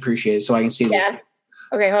have much appreciated so I can see this.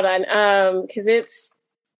 Okay, hold on. Because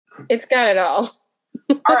it's got it all.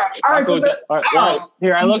 All right.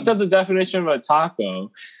 Here, I looked up the definition of a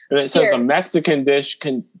taco, and it says a Mexican dish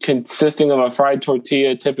consisting of a fried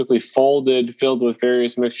tortilla, typically folded, filled with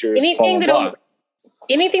various mixtures.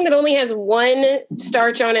 Anything that only has one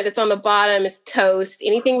starch on it that's on the bottom is toast.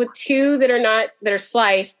 Anything with two that are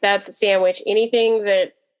sliced, that's a sandwich. Anything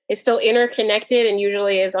that is still interconnected and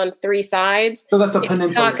usually is on three sides, so that's a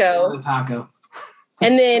peninsula taco.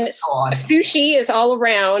 And then sushi is all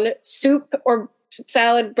around. Soup or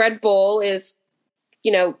salad bread bowl is,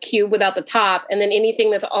 cube without the top. And then anything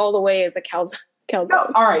that's all the way is a calzone.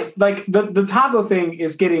 No, all right. Like the taco thing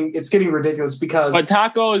is getting ridiculous because. But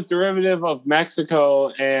taco is derivative of Mexico,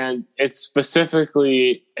 and it's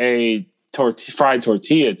specifically a fried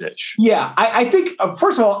tortilla dish. Yeah, I think,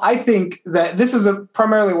 first of all, I think that this is a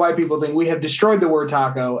primarily white people thing. We have destroyed the word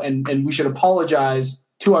taco, and we should apologize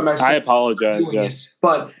to our Mexicans. I apologize, yes.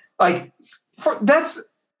 But, that's,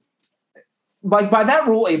 by that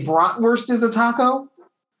rule, a bratwurst is a taco?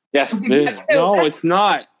 Yes. No, it's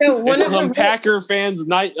not. So it's some Packer fans'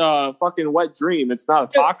 night fucking wet dream. It's not a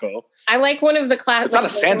taco. I like one of the It's not a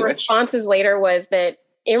sandwich. Responses later was that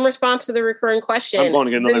in response to the recurring question, I'm going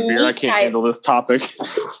to get another beer. I can't handle this topic.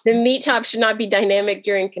 The meat type should not be dynamic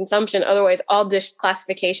during consumption. Otherwise, all dish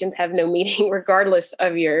classifications have no meaning, regardless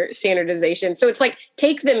of your standardization. So it's like,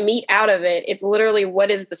 take the meat out of it. It's literally,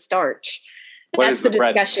 what is the starch? That's the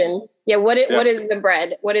discussion. Bread? Yeah. What is the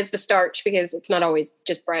bread? What is the starch? Because it's not always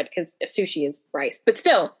just bread, because sushi is rice. But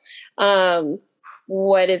still,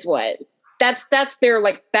 what is what? That's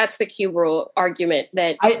the cube rule argument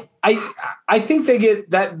that I think they get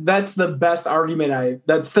that. That's the best argument.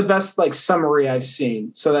 That's the best summary I've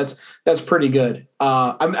seen. So that's pretty good.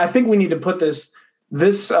 I think we need to put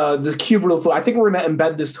the cube rule. I think we're going to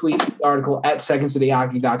embed this tweet article at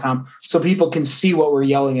secondcityhockey.com so people can see what we're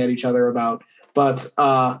yelling at each other about. But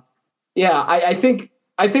I think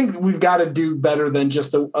we've got to do better than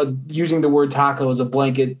just using the word taco as a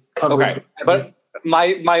blanket coverage. Okay, but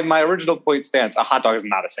my original point stands. A hot dog is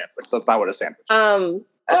not a sandwich. That's not what a sandwich is.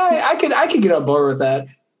 I could get on board with that.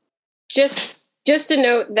 Just to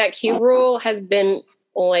note that cube rule has been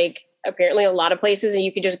apparently a lot of places, and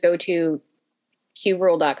you could just go to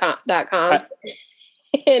cuberule.com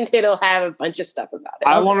and it'll have a bunch of stuff about it.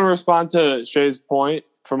 I want to respond to Shay's point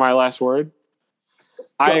for my last word.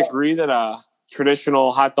 I agree that a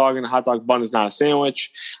traditional hot dog and a hot dog bun is not a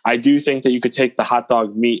sandwich. I do think that you could take the hot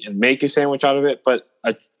dog meat and make a sandwich out of it, but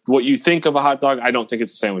what you think of a hot dog, I don't think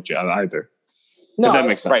it's a sandwich either. No, if that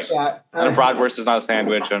makes sense. Right. And a bratwurst is not a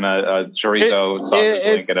sandwich, and a chorizo sausage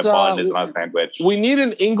link and a bun is not a sandwich. We need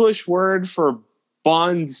an English word for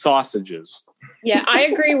bun sausages. Yeah, I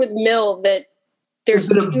agree with Mill that there's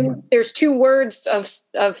two words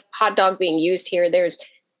of hot dog being used here. There's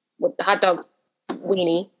the hot dog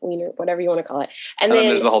wiener, whatever you want to call it, and then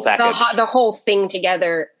there's the whole package, the whole thing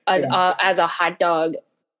together as a hot dog,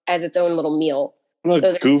 as its own little meal. What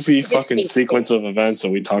a goofy fucking sequence of events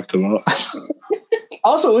that we talked about.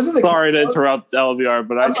 Also, sorry to interrupt LVR,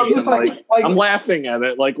 but I'm laughing at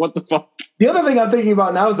it. Like, what the fuck? The other thing I'm thinking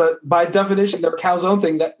about now is that by definition, their calzone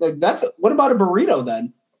thing. That's what about a burrito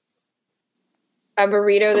then? A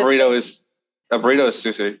burrito is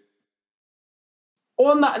sushi.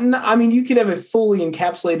 Well, I mean, you could have a fully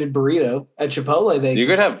encapsulated burrito at Chipotle.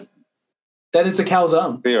 Then it's a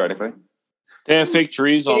calzone. Theoretically. They have fake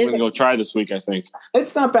chorizo. I'm going to go try this week, I think.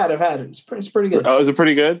 It's not bad. I've had it. It's pretty good. Oh, is it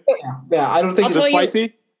pretty good? Yeah. I don't think it's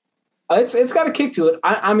spicy. It's got a kick to it.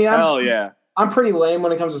 Yeah. I'm pretty lame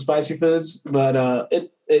when it comes to spicy foods, but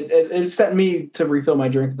it sent me to refill my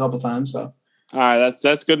drink a couple times. So, all right,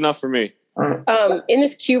 that's good enough for me. In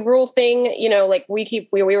this cube rule thing,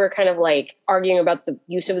 we were kind of arguing about the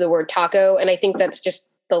use of the word taco, and I think that's just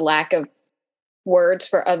the lack of words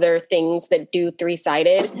for other things that do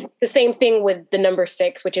three-sided. The same thing with the number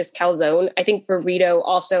 6, which is calzone. I think burrito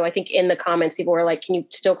also, I think in the comments, people were like, can you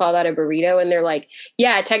still call that a burrito? And they're like,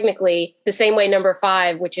 yeah, technically. The same way number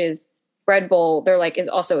 5, which is bread bowl, they're like, is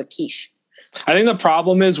also a quiche. I think the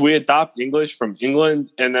problem is we adopt English from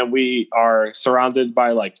England, and then we are surrounded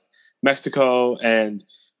by Mexico, and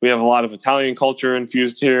we have a lot of Italian culture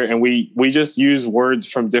infused here, and we just use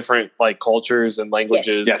words from different cultures and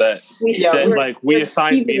languages that we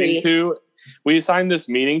assign meaning to. We assign this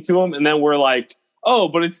meaning to them, and then we're like, oh,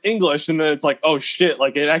 but it's English, and then it's like, oh shit,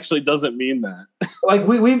 it actually doesn't mean that.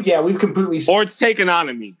 We've completely, or it's taken on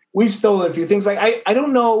a meaning. We've stolen a few things. I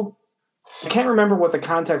don't know, I can't remember what the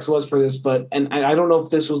context was for this, and I don't know if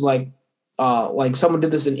this was someone did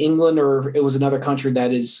this in England or it was another country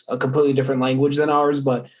that is a completely different language than ours,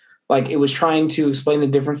 but it was trying to explain the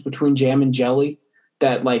difference between jam and jelly,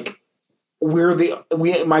 that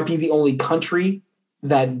we might be the only country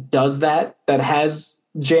that does that has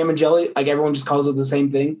jam and jelly. Like everyone just calls it the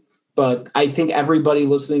same thing. But I think everybody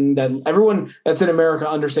listening, everyone that's in America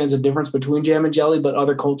understands the difference between jam and jelly, but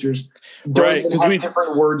other cultures don't have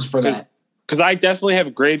different words for that. Because I definitely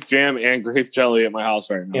have grape jam and grape jelly at my house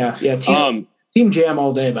right now. Yeah. Team jam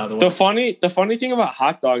all day, by the way. The funny thing about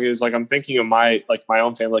hot dog is like I'm thinking of my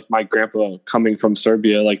own family, like my grandpa coming from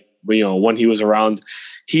Serbia, like when he was around,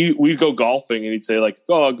 we'd go golfing and he'd say like,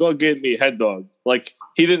 go get me head dog. Like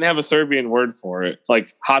he didn't have a Serbian word for it.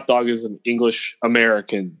 Like hot dog is an English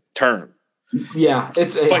American term. Yeah,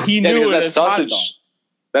 but he knew it as hot dog.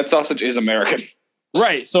 That sausage is American.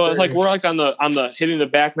 Right. So it's like we're like on the hitting the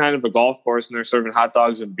back nine of a golf course and they're serving hot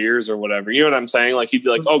dogs and beers or whatever. You know what I'm saying? Like he'd be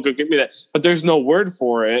like, "Oh, go get me that." But there's no word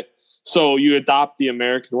for it. So you adopt the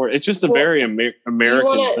American word. It's just a very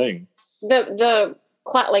American thing.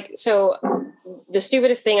 So the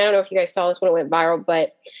stupidest thing, I don't know if you guys saw this when it went viral,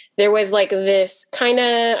 but there was like this kind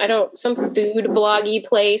of, some food bloggy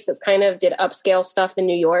place that's kind of did upscale stuff in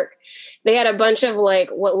New York. They had a bunch of like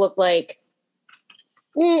what looked like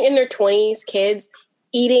in their 20s kids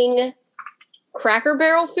eating Cracker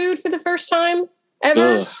Barrel food for the first time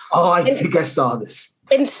ever. Ugh. Oh, I think I saw this.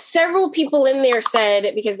 And several people in there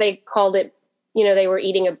said, because they called it, they were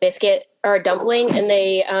eating a biscuit or a dumpling, and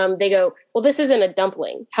they go, "Well, this isn't a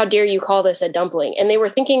dumpling. How dare you call this a dumpling?" And they were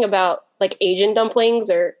thinking about like Asian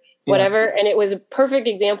dumplings or whatever. Yeah. And it was a perfect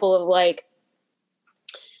example of like,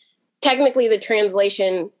 technically the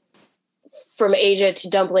translation from Asia to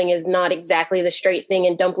dumpling is not exactly the straight thing.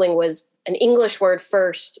 And dumpling was an English word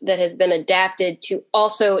first that has been adapted to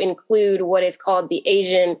also include what is called the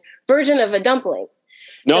Asian version of a dumpling.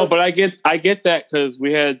 No, but I get that because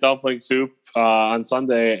we had dumpling soup on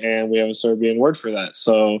Sunday and we have a Serbian word for that.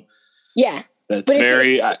 So yeah, that's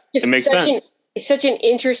it makes sense. It's such an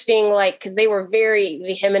interesting, like, because they were very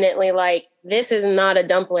vehemently like, this is not a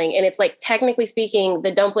dumpling. And it's like, technically speaking,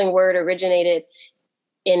 the dumpling word originated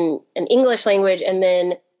in an English language and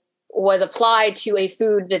then was applied to a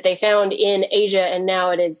food that they found in Asia. And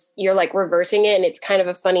now you're like reversing it. And it's kind of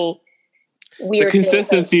a funny, weird. The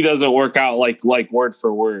consistency doesn't work out like word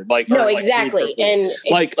for word. No, exactly. And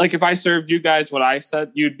like if I served you guys what I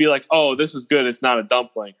said, you'd be like, "Oh, this is good. It's not a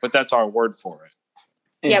dumpling," but that's our word for it.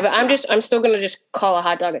 Yeah, but I'm still gonna just call a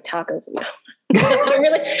hot dog a taco from now.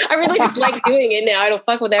 I really just like doing it now. I don't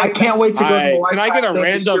fuck with everybody. I can't wait to go to the Can I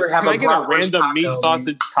get a random meat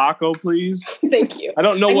sausage taco, please? Thank you. I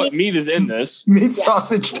don't know what meat is in this. Meat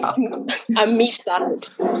sausage taco. A meat sausage.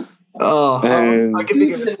 I can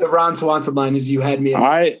think of the Ron Swanson line as "You had me."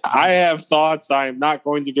 I have thoughts I am not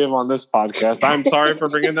going to give on this podcast. I'm sorry for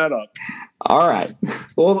bringing that up. All right.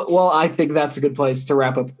 Well, I think that's a good place to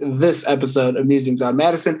wrap up this episode of Musings on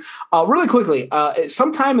Madison. Really quickly,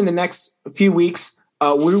 sometime in the next few weeks,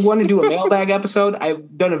 we want to do a mailbag episode.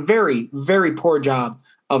 I've done a very, very poor job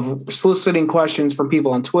of soliciting questions from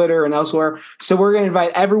people on Twitter and elsewhere. So we're going to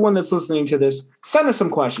invite everyone that's listening to this, send us some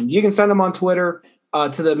questions. You can send them on Twitter.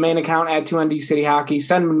 To the main account at 2ND City Hockey.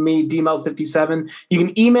 Send them to me, DMelt57. You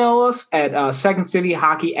can email us at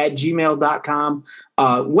secondcityhockey@gmail.com.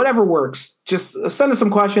 Whatever works. Just send us some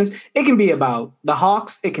questions. It can be about the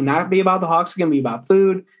Hawks. It cannot be about the Hawks. It can be about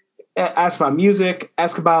food. Ask about music.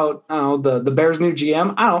 Ask about the Bears' new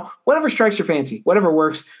GM. I don't know. Whatever strikes your fancy. Whatever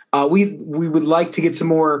works. We would like to get some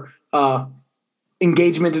more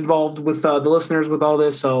engagement involved with the listeners with all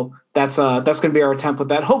this. So that's going to be our attempt with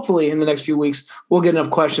that. Hopefully in the next few weeks, we'll get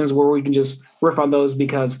enough questions where we can just riff on those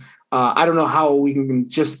because I don't know how we can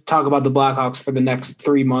just talk about the Blackhawks for the next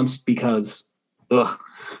 3 months because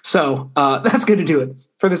So that's going to do it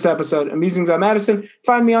for this episode of Musings on Madison.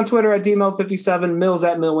 Find me on Twitter at DML57, Mills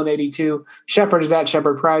at Mill182, Shepard is at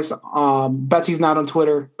Shepard Price. Betsy's not on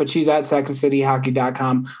Twitter, but she's at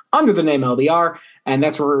SecondCityHockey.com under the name LBR. And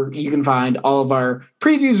that's where you can find all of our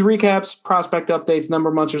previews, recaps, prospect updates,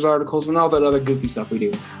 number munchers articles, and all that other goofy stuff we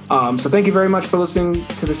do. So thank you very much for listening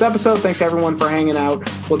to this episode. Thanks everyone for hanging out.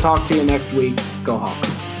 We'll talk to you next week. Go Hawks.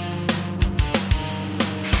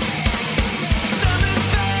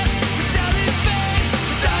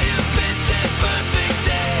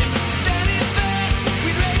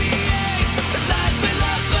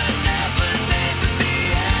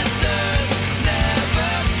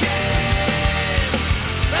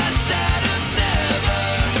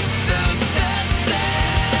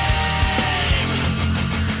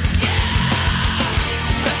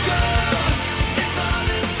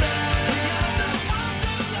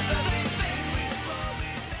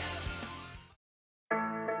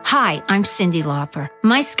 Hi, I'm Cyndi Lauper.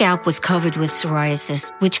 My scalp was covered with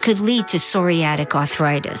psoriasis, which could lead to psoriatic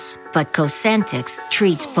arthritis, but Cosentix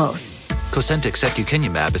treats both. Cosentyx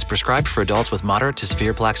secukinumab is prescribed for adults with moderate to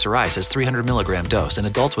severe plaque psoriasis 300 milligram dose and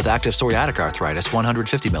adults with active psoriatic arthritis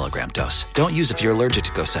 150 milligram dose. Don't use if you're allergic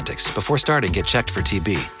to Cosentyx. Before starting, get checked for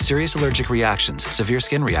TB. Serious allergic reactions, severe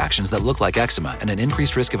skin reactions that look like eczema, and an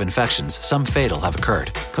increased risk of infections, some fatal, have occurred.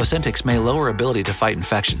 Cosentyx may lower ability to fight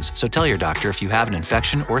infections, so tell your doctor if you have an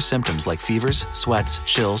infection or symptoms like fevers, sweats,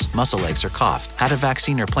 chills, muscle aches, or cough, had a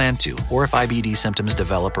vaccine or plan to, or if IBD symptoms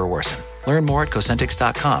develop or worsen. Learn more at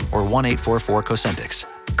Cosentyx.com or 1-844-COSENTYX.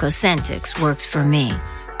 Cosentyx works for me.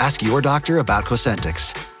 Ask your doctor about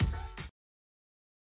Cosentyx.